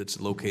that's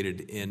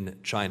located in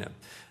China.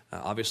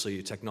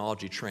 Obviously,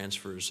 technology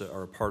transfers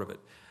are a part of it.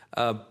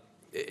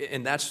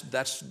 And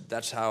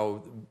that's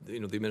how the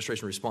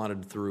administration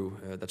responded through.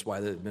 That's why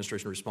the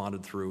administration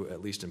responded through,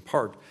 at least in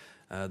part,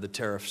 the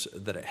tariffs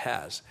that it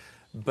has.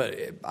 But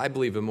I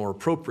believe a more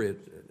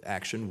appropriate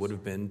action would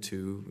have been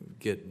to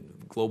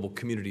get global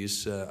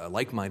communities,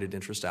 like-minded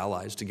interest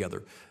allies,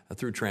 together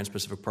through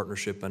Trans-Pacific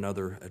Partnership and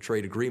other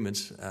trade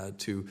agreements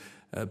to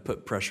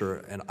put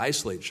pressure and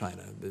isolate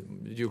China. Do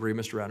you agree,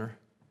 Mr. Ratner?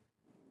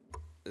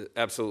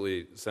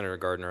 Absolutely, Senator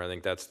Gardner. I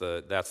think that's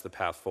the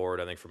path forward.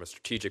 I think from a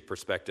strategic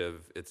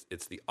perspective,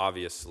 it's the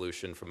obvious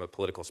solution. From a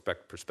political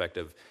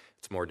perspective,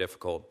 it's more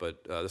difficult,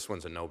 but this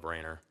one's a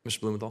no-brainer. Mr.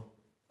 Blumenthal?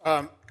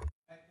 I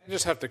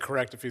just have to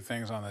correct a few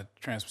things on the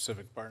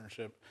Trans-Pacific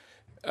Partnership.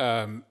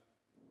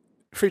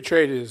 Free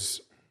trade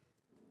is,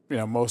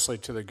 mostly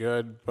to the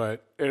good,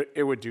 but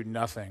it would do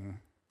nothing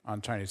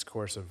on Chinese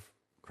coercive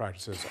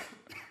practices.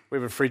 We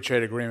have a free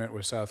trade agreement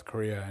with South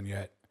Korea, and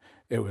yet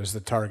it was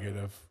the target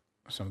of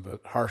some of the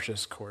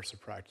harshest coercive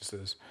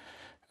practices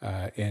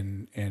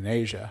in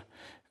Asia.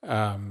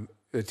 The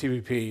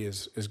TPP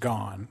is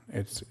gone.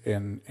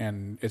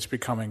 It's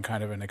becoming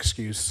kind of an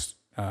excuse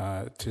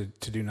to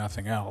do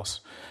nothing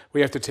else. We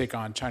have to take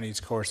on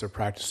Chinese coercive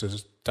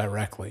practices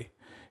directly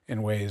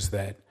in ways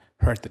that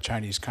hurt the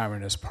Chinese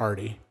Communist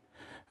Party,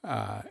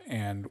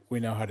 and we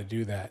know how to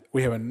do that.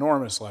 We have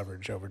enormous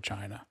leverage over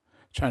China.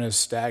 China is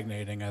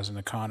stagnating as an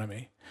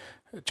economy.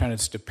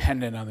 China's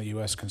dependent on the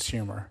U.S.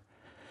 consumer.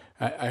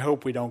 I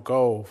hope we don't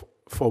go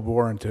full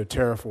bore into a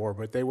tariff war,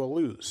 but they will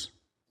lose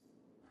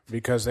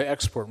because they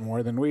export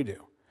more than we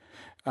do.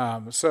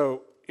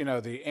 So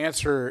the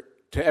answer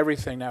to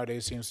everything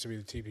nowadays seems to be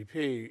the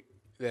TPP,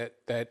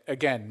 that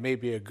again, may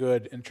be a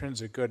good,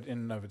 intrinsic good in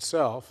and of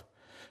itself,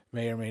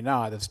 may or may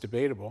not, that's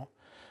debatable,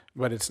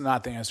 but it's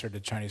not the answer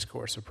to Chinese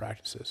coercive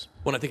practices.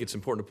 Well, I think it's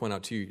important to point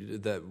out to you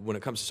that when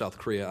it comes to South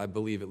Korea, I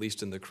believe, at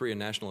least in the Korean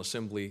National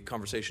Assembly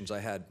conversations I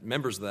had,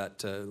 members of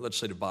that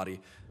legislative body,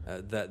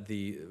 that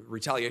the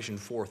retaliation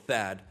for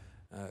THAAD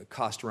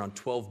cost around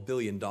 $12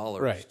 billion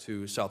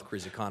to South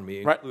Korea's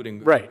economy,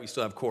 including we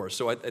still have Coercion.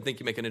 So I think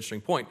you make an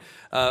interesting point.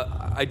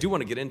 I do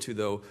want to get into,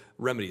 though,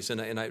 remedies. And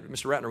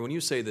Mr. Ratner, when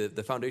you say that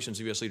the foundations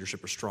of U.S.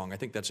 leadership are strong, I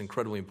think that's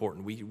incredibly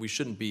important. We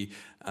shouldn't be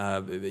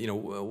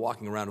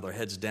walking around with our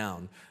heads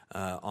down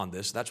on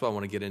this. That's why I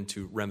want to get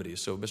into remedies.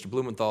 So Mr.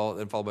 Blumenthal,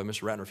 and followed by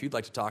Mr. Ratner, if you'd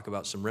like to talk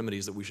about some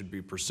remedies that we should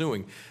be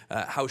pursuing,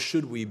 how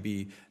should we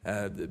be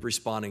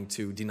responding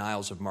to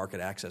denials of market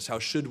access? How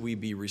should we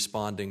be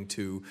responding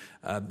to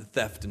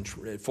theft and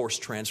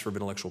forced transfer of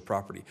intellectual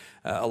property?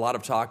 A lot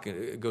of talk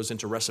goes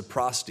into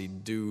reciprocity.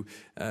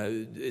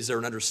 Is there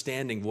an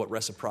understanding of what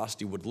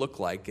reciprocity would look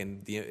like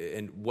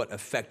and what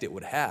effect it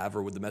would have,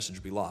 or would the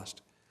message be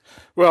lost?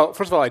 Well,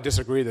 first of all, I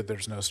disagree that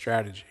there's no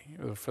strategy.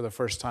 For the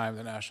first time,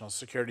 the national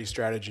security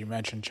strategy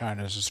mentioned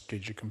China as a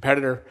strategic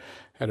competitor,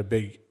 had a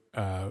big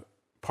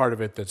part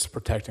of it that's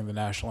protecting the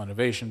national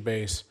innovation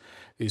base.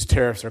 These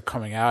tariffs are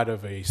coming out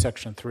of a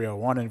Section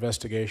 301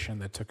 investigation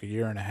that took a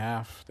year and a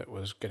half, that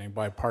was getting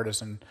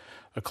bipartisan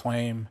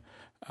acclaim.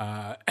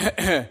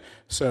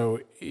 So,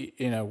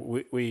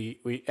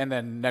 we and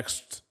then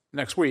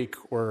next week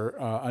we're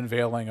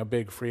unveiling a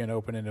big free and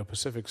open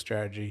Indo-Pacific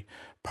strategy,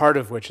 part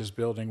of which is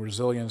building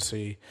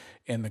resiliency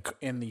in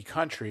the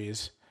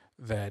countries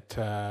that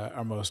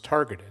are most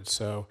targeted.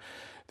 So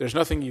there's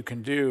nothing you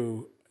can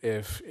do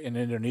if in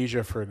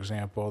Indonesia, for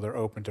example, they're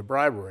open to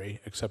bribery,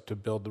 except to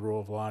build the rule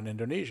of law in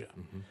Indonesia.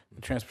 Mm-hmm. The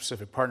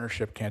Trans-Pacific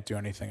Partnership can't do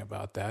anything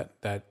about that.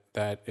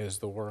 That is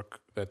the work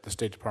that the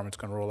State Department's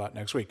going to roll out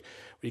next week.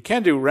 What you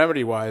can do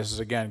remedy-wise is,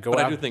 again, go out.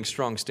 But I do think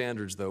strong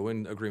standards, though,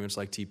 in agreements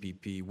like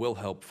TPP will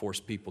help force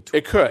people to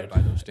abide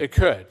by those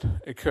standards.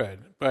 It could.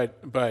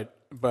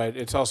 But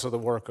it's also the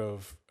work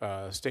of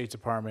State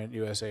Department,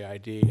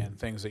 USAID, and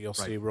things that you'll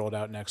see rolled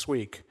out next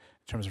week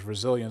in terms of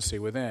resiliency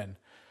within.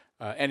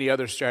 Any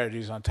other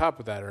strategies on top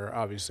of that are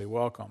obviously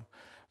welcome.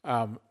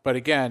 But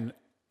again,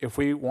 if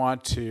we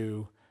want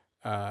to,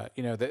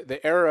 the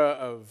era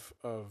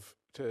of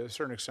to a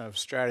certain extent of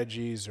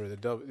strategies, or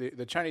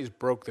the Chinese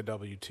broke the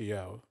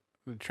WTO.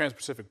 The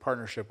Trans-Pacific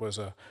Partnership was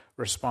a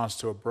response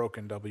to a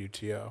broken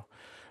WTO.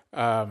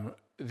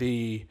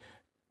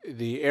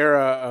 The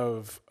era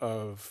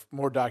of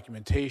more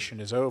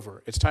documentation is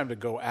over. It's time to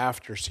go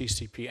after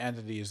CCP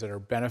entities that are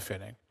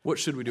benefiting. What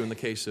should we do in the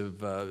case of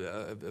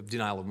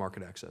denial of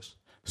market access?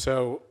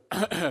 So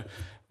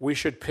we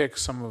should pick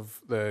some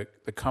of the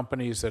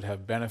companies that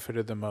have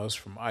benefited the most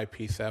from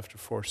IP theft or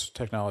forced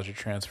technology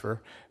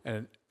transfer,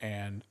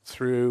 and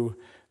through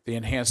the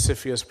enhanced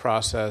CFIUS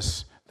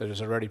process that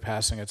is already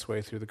passing its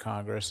way through the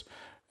Congress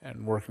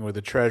and working with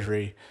the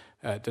Treasury,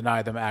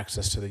 deny them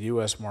access to the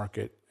U.S.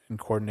 market in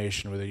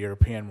coordination with the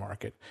European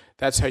market.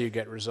 That's how you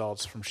get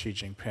results from Xi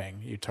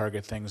Jinping. You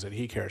target things that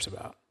he cares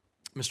about.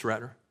 Mr.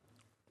 Ratner?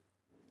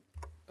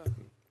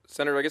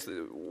 Senator, I guess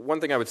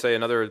one thing I would say,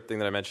 another thing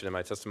that I mentioned in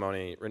my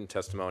written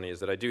testimony, is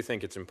that I do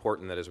think it's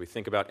important that as we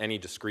think about any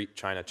discrete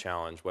China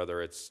challenge,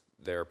 whether it's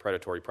their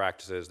predatory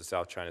practices, the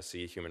South China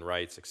Sea, human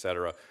rights, et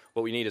cetera,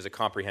 what we need is a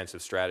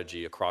comprehensive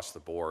strategy across the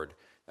board.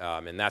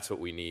 And that's what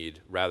we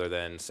need, rather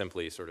than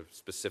simply sort of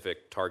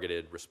specific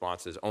targeted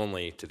responses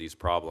only to these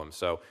problems.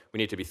 So we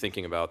need to be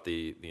thinking about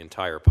the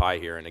entire pie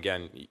here. And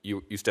again,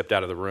 you stepped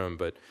out of the room,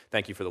 but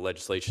thank you for the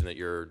legislation that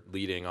you're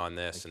leading on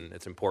this. And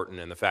it's important,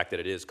 and the fact that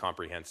it is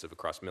comprehensive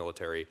across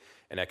military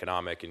and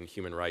economic and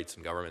human rights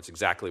and government's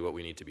exactly what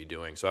we need to be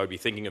doing. So I would be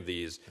thinking of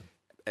these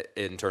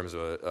in terms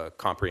of a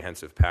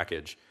comprehensive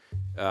package.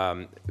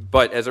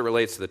 But as it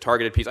relates to the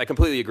targeted piece, I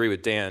completely agree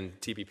with Dan.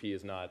 TPP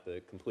is not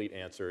the complete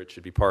answer. It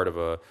should be part of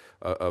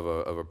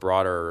a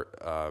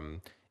broader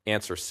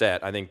answer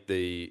set. I think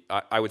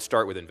I would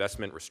start with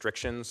investment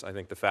restrictions. I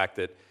think the fact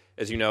that,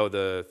 as you know,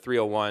 the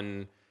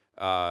 301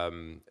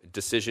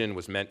 decision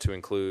was meant to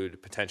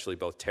include potentially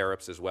both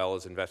tariffs as well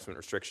as investment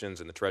restrictions,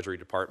 and the Treasury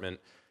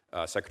Department,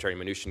 Secretary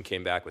Mnuchin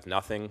came back with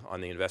nothing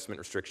on the investment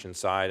restriction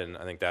side, and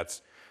I think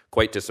that's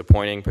quite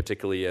disappointing,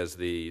 particularly as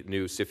the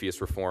new CFIUS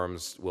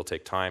reforms will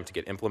take time to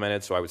get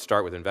implemented. So I would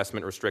start with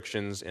investment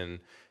restrictions, in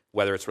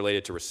whether it's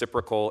related to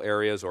reciprocal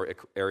areas or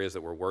areas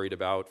that we're worried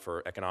about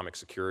for economic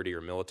security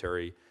or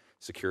military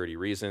security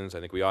reasons. I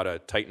think we ought to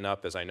tighten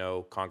up, as I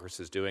know Congress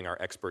is doing, our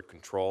export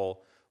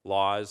control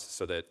laws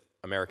so that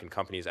American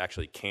companies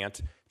actually can't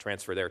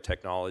transfer their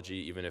technology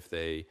even if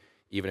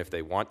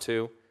they want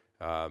to.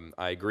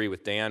 I agree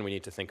with Dan. We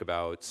need to think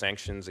about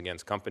sanctions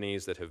against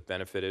companies that have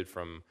benefited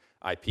from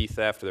IP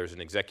theft. There's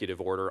an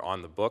executive order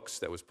on the books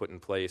that was put in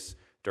place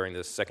during the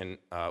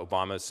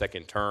Obama's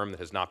second term that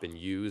has not been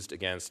used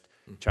against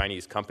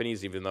Chinese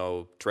companies, even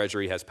though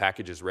Treasury has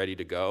packages ready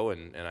to go.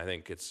 And I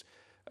think it's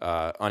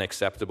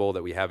unacceptable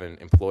that we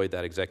haven't employed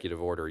that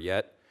executive order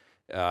yet.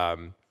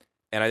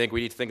 And I think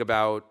we need to think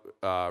about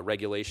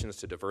regulations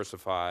to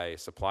diversify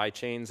supply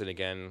chains, and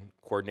again,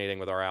 coordinating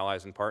with our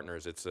allies and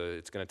partners. It's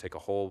going to take a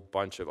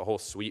whole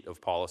suite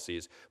of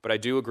policies. But I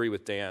do agree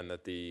with Dan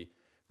that the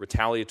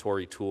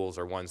retaliatory tools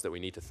are ones that we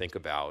need to think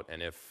about.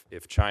 And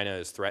if China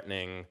is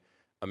threatening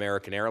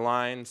American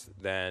airlines,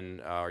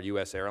 then or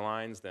U.S.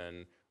 airlines,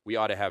 then we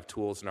ought to have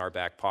tools in our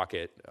back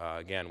pocket,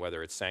 again,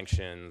 whether it's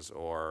sanctions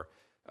or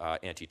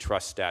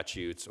antitrust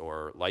statutes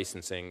or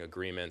licensing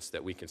agreements,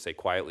 that we can say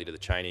quietly to the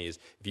Chinese,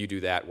 if you do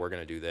that, we're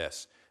going to do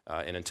this.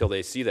 And until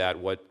they see that,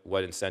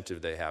 what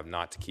incentive they have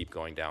not to keep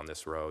going down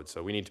this road.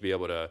 So we need to be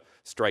able to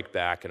strike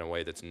back in a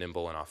way that's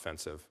nimble and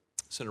offensive.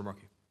 Senator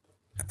Markey.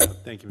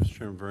 Thank you, Mr.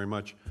 Chairman, very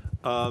much.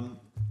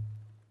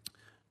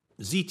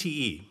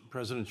 ZTE,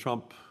 President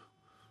Trump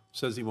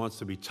says he wants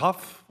to be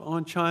tough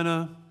on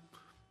China,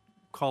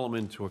 call him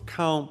into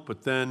account,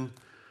 but then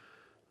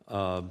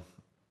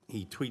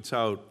he tweets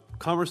out,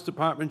 Commerce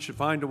Department should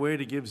find a way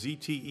to give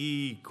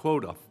ZTE,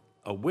 quote,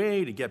 a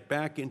way to get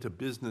back into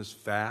business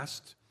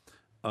fast.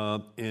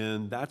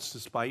 And that's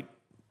despite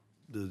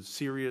the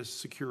serious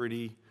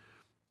security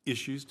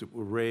issues that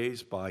were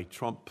raised by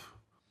Trump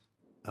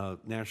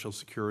national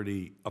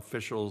security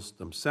officials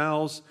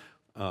themselves,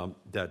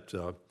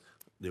 that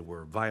there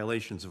were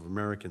violations of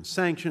American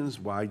sanctions,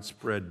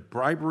 widespread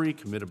bribery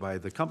committed by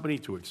the company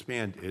to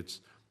expand its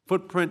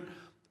footprint.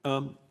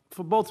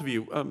 For both of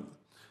you,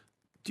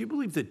 do you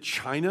believe that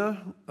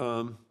China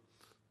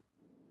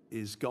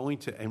is going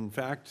to, in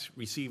fact,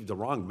 receive the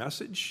wrong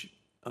message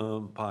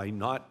by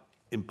not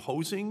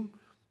imposing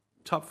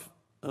tough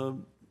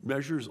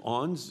measures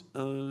on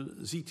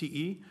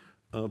ZTE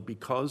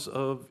because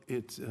of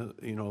its,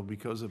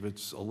 because of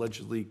its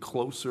allegedly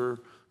close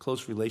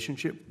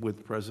relationship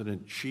with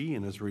President Xi,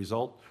 and as a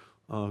result,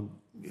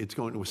 it's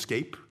going to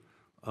escape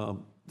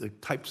the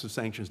types of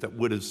sanctions that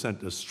would have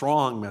sent a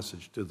strong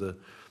message to the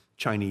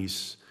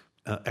Chinese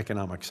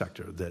economic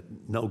sector that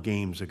no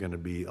games are going to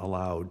be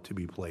allowed to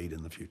be played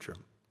in the future.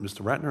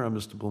 Mr. Ratner or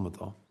Mr.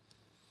 Blumenthal?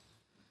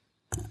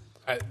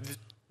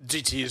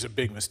 GT is a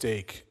big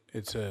mistake.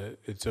 It's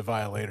a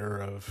violator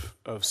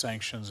of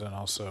sanctions and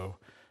also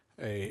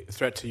a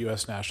threat to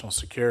U.S. national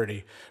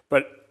security.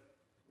 But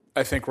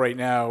I think right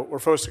now we're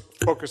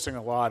focusing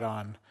a lot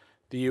on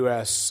the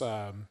U.S.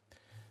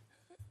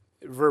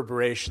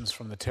 reverberations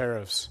from the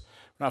tariffs.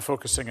 We're not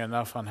focusing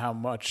enough on how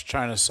much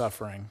China's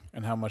suffering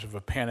and how much of a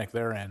panic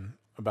they're in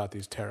about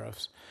these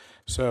tariffs.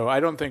 So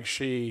I don't think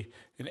she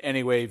in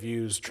any way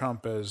views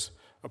Trump as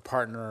a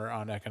partner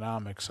on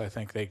economics. I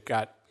think they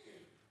got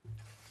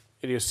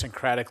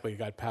idiosyncratically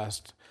got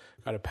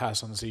a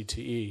pass on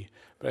ZTE,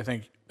 but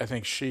I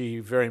think she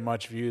very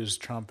much views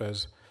Trump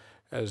as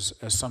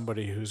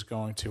somebody who's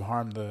going to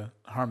harm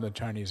the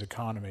Chinese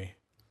economy.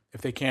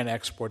 If they can't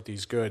export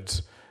these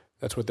goods,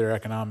 that's what their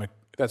economy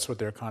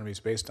is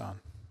based on.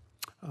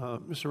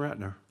 Mr.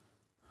 Ratner.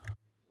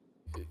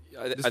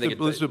 I think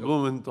Mr.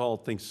 Blumenthal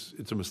thinks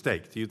it's a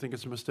mistake. Do you think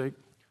it's a mistake?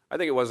 I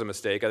think it was a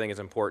mistake. I think it's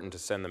important to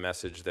send the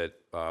message that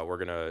we're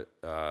going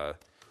to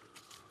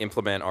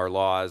implement our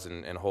laws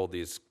and hold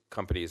these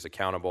companies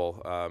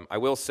accountable. I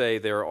will say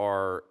there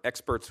are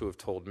experts who have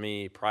told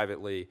me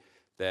privately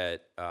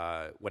that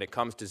when it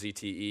comes to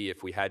ZTE,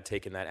 if we had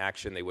taken that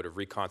action, they would have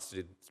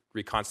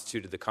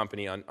reconstituted the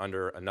company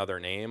under another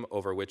name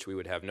over which we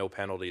would have no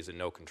penalties and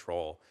no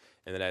control.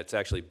 And that it's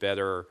actually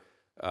better,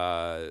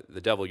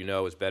 the devil you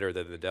know is better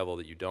than the devil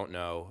that you don't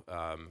know.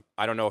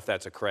 I don't know if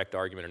that's a correct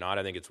argument or not.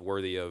 I think it's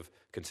worthy of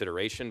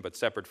consideration, but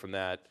separate from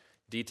that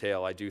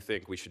detail, I do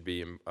think we should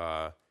be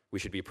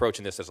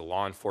approaching this as a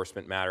law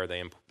enforcement matter.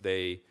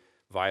 They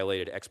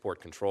violated export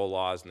control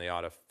laws, and they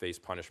ought to face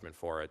punishment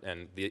for it.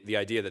 And the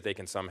idea that they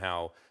can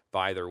somehow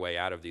buy their way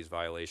out of these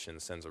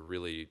violations sends a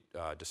really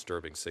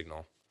disturbing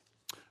signal.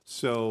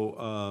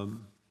 So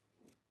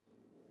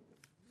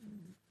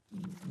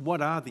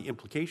what are the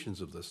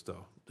implications of this,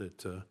 though?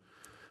 That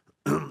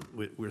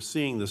we're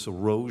seeing this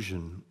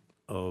erosion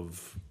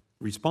of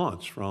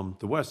response from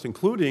the West,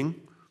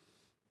 including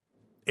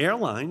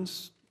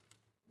airlines,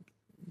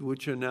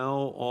 which are now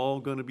all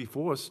going to be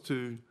forced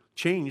to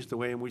change the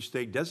way in which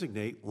they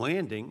designate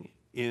landing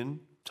in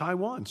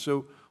Taiwan.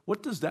 So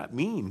what does that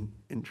mean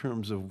in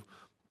terms of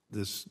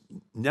this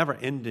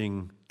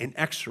never-ending,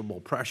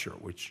 inexorable pressure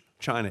which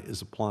China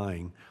is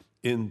applying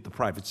in the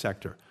private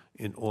sector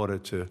in order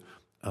to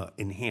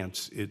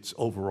enhance its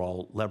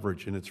overall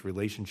leverage in its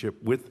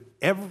relationship with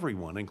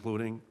everyone,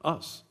 including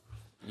us?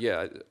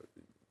 Yeah.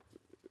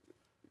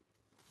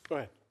 Go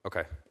ahead.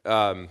 Okay.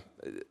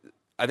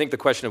 I think the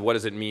question of what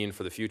does it mean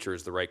for the future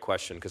is the right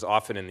question, because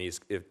often in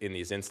these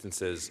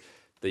instances,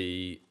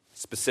 the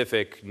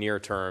specific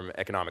near-term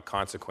economic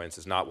consequence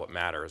is not what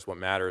matters. What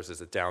matters is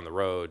that down the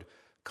road,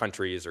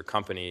 countries or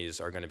companies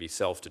are going to be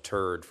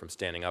self-deterred from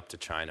standing up to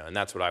China, and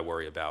that's what I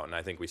worry about. And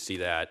I think we see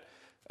that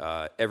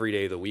every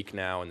day of the week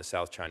now in the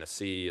South China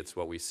Sea. It's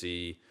what we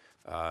see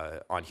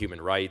on human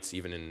rights,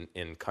 even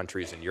in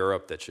countries in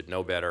Europe that should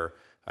know better.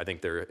 I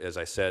think as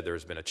I said,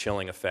 there's been a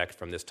chilling effect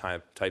from this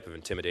type of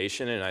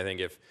intimidation, and I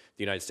think if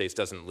the United States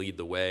doesn't lead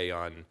the way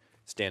on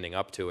standing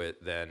up to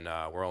it, then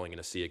we're only going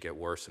to see it get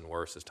worse and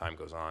worse as time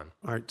goes on.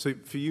 All right, so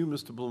for you,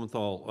 Mr.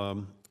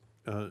 Blumenthal,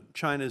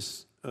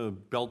 China's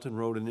Belt and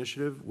Road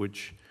Initiative,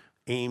 which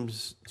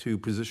aims to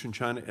position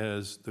China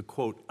as the,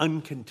 quote,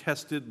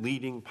 uncontested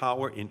leading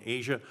power in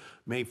Asia,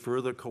 may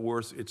further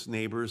coerce its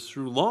neighbors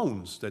through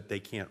loans that they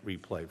can't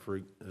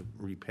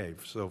repay.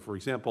 So, for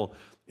example,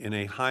 in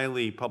a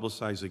highly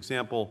publicized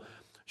example,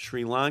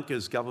 Sri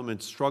Lanka's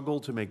government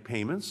struggled to make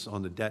payments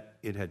on the debt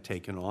it had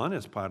taken on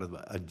as part of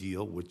a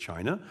deal with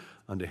China.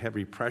 Under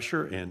heavy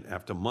pressure and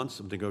after months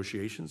of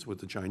negotiations with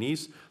the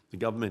Chinese, the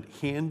government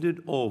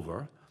handed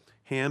over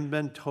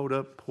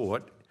Hambantota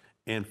Port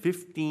and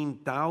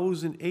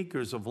 15,000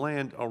 acres of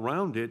land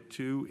around it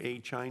to a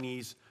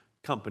Chinese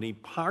company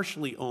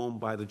partially owned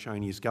by the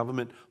Chinese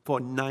government for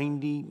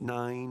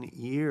 99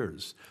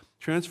 years.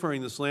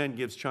 Transferring this land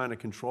gives China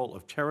control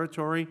of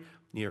territory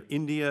near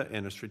India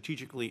and a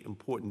strategically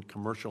important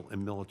commercial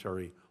and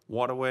military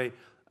waterway.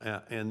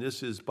 And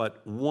this is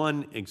but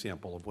one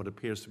example of what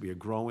appears to be a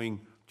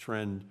growing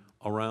trend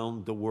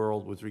around the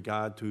world with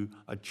regard to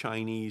a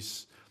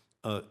Chinese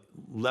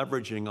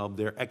leveraging of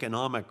their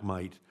economic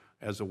might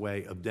as a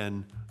way of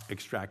then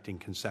extracting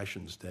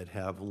concessions that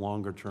have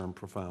longer-term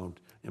profound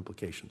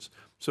implications.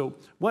 So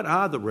what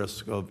are the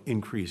risks of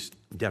increased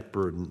debt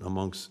burden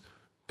amongst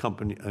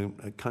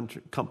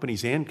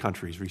companies and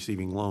countries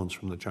receiving loans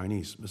from the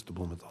Chinese, Mr.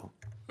 Blumenthal?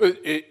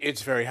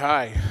 It's very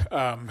high.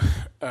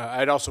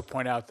 I'd also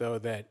point out, though,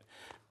 that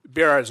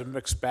BRI is a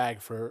mixed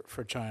bag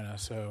for China.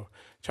 So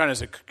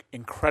China's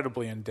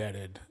incredibly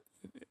indebted,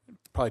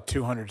 probably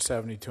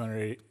 270,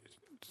 280,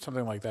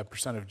 something like that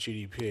 % of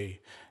GDP.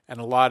 And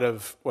a lot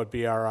of what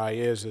BRI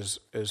is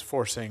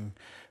forcing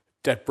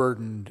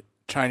debt-burdened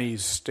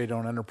Chinese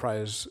state-owned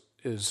enterprise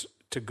is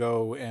to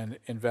go and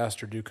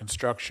invest or do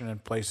construction in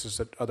places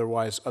that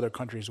otherwise other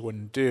countries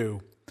wouldn't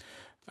do,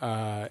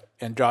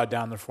 and draw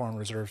down their foreign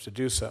reserves to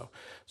do so.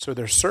 So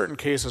there's certain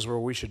cases where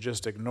we should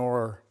just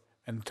ignore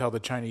and tell the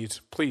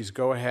Chinese, please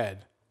go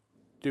ahead,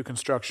 do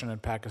construction in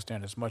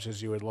Pakistan as much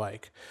as you would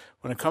like.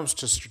 When it comes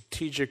to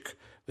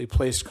strategically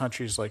placed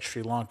countries like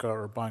Sri Lanka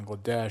or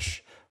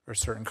Bangladesh or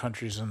certain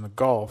countries in the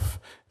Gulf,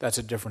 that's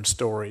a different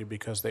story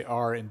because they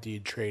are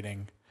indeed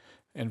trading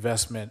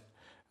investment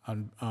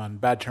on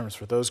bad terms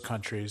for those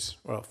countries.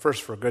 Well,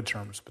 first for good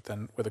terms, but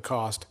then with a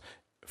cost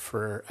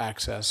for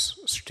access,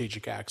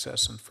 strategic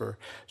access, and for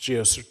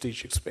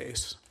geostrategic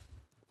space.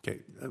 Okay,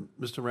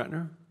 Mr.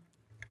 Ratner?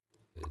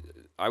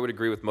 I would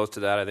agree with most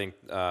of that. I think,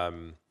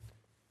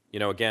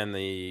 again,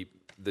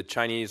 the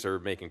Chinese are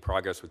making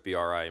progress with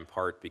BRI in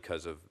part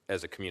because of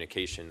as a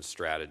communications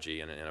strategy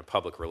and a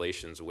public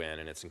relations win,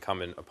 and it's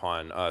incumbent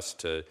upon us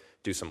to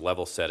do some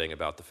level setting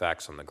about the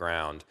facts on the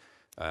ground.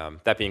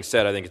 That being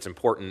said, I think it's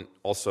important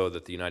also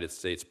that the United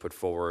States put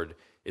forward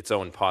its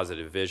own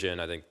positive vision.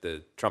 I think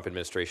the Trump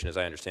administration, as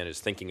I understand it, is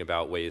thinking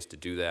about ways to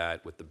do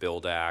that with the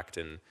BUILD Act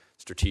and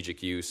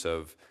strategic use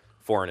of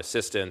foreign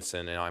assistance,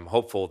 and I'm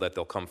hopeful that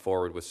they'll come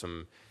forward with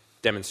some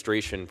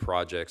demonstration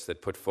projects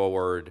that put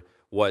forward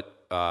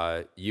what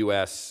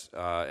U.S.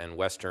 And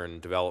Western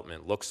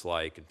development looks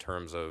like in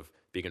terms of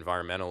being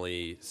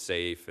environmentally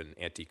safe and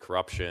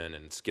anti-corruption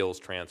and skills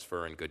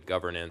transfer and good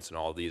governance and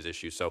all of these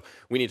issues. So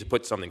we need to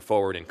put something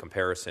forward in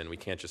comparison. We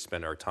can't just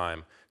spend our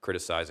time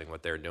criticizing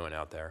what they're doing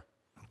out there.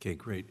 Okay,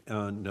 great.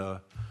 And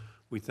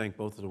we thank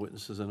both of the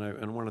witnesses, and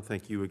I want to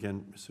thank you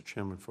again, Mr.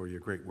 Chairman, for your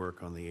great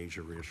work on the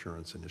Asia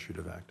Reassurance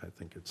Initiative Act. I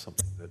think it's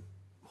something that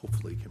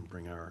hopefully can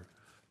bring our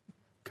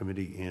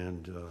committee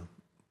and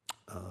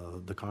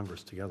the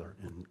Congress together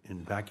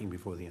in backing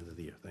before the end of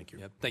the year. Thank you.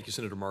 Yep. Thank you,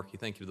 Senator Markey.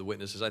 Thank you to the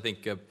witnesses. I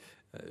think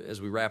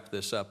as we wrap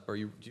this up, do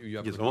you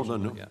have yes, a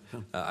question? No. Yeah.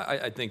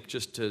 I think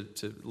just to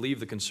leave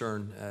the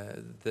concern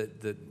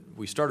that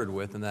we started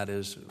with, and that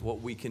is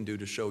what we can do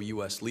to show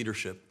U.S.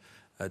 leadership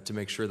to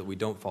make sure that we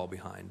don't fall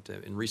behind.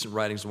 In recent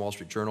writings in the Wall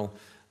Street Journal,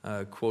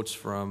 quotes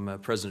from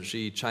President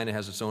Xi, China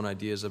has its own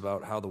ideas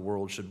about how the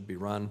world should be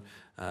run,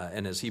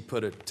 and as he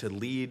put it, to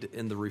lead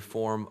in the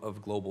reform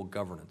of global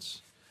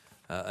governance.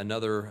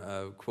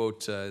 Another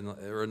quote,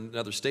 or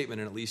another statement,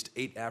 in at least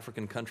 8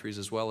 African countries,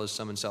 as well as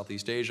some in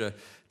Southeast Asia,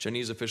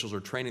 Chinese officials are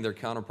training their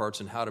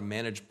counterparts in how to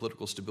manage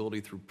political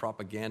stability through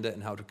propaganda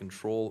and how to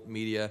control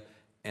media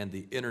and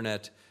the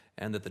internet,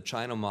 and that the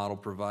China model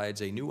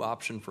provides a new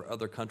option for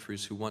other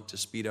countries who want to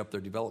speed up their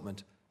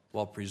development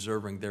while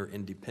preserving their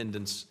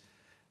independence.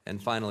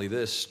 And finally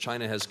this,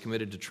 China has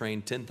committed to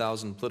train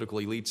 10,000 political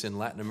elites in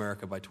Latin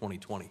America by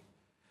 2020.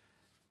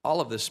 All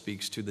of this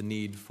speaks to the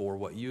need for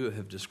what you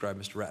have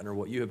described, Mr. Ratner,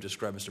 what you have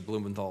described, Mr.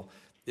 Blumenthal,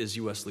 is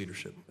U.S.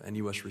 leadership and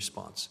U.S.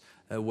 response.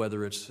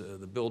 Whether it's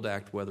the BUILD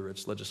Act, whether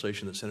it's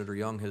legislation that Senator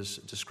Young has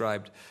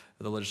described,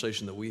 the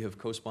legislation that we have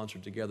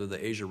co-sponsored together,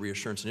 the Asia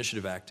Reassurance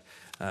Initiative Act,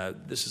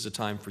 this is a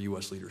time for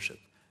U.S. leadership.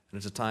 And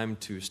it's a time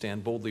to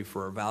stand boldly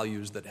for our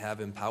values that have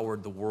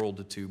empowered the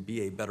world to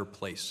be a better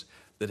place,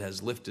 that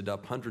has lifted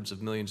up hundreds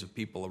of millions of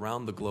people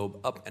around the globe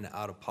up and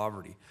out of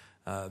poverty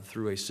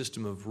through a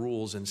system of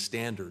rules and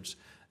standards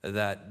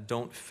that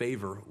don't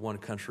favor one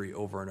country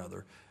over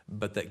another,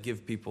 but that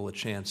give people a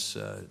chance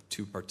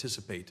to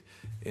participate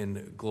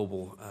in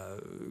global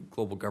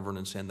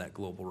governance and that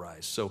global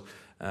rise. So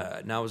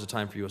now is the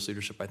time for U.S.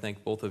 leadership. I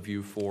thank both of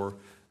you for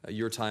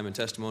your time and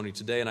testimony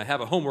today. And I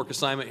have a homework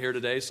assignment here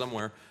today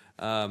somewhere.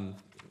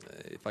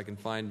 If I can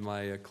find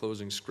my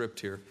closing script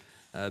here.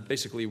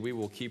 Basically, we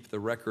will keep the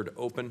record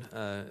open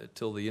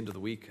till the end of the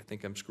week. I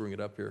think I'm screwing it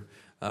up here.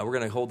 We're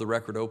going to hold the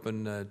record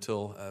open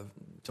till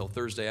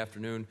Thursday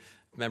afternoon.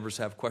 If members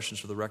have questions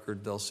for the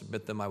record, they'll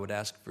submit them. I would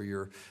ask for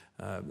your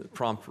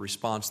prompt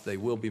response. They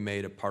will be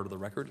made a part of the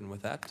record. And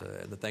with that,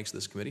 the thanks to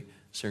this committee,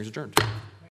 this hearing is adjourned.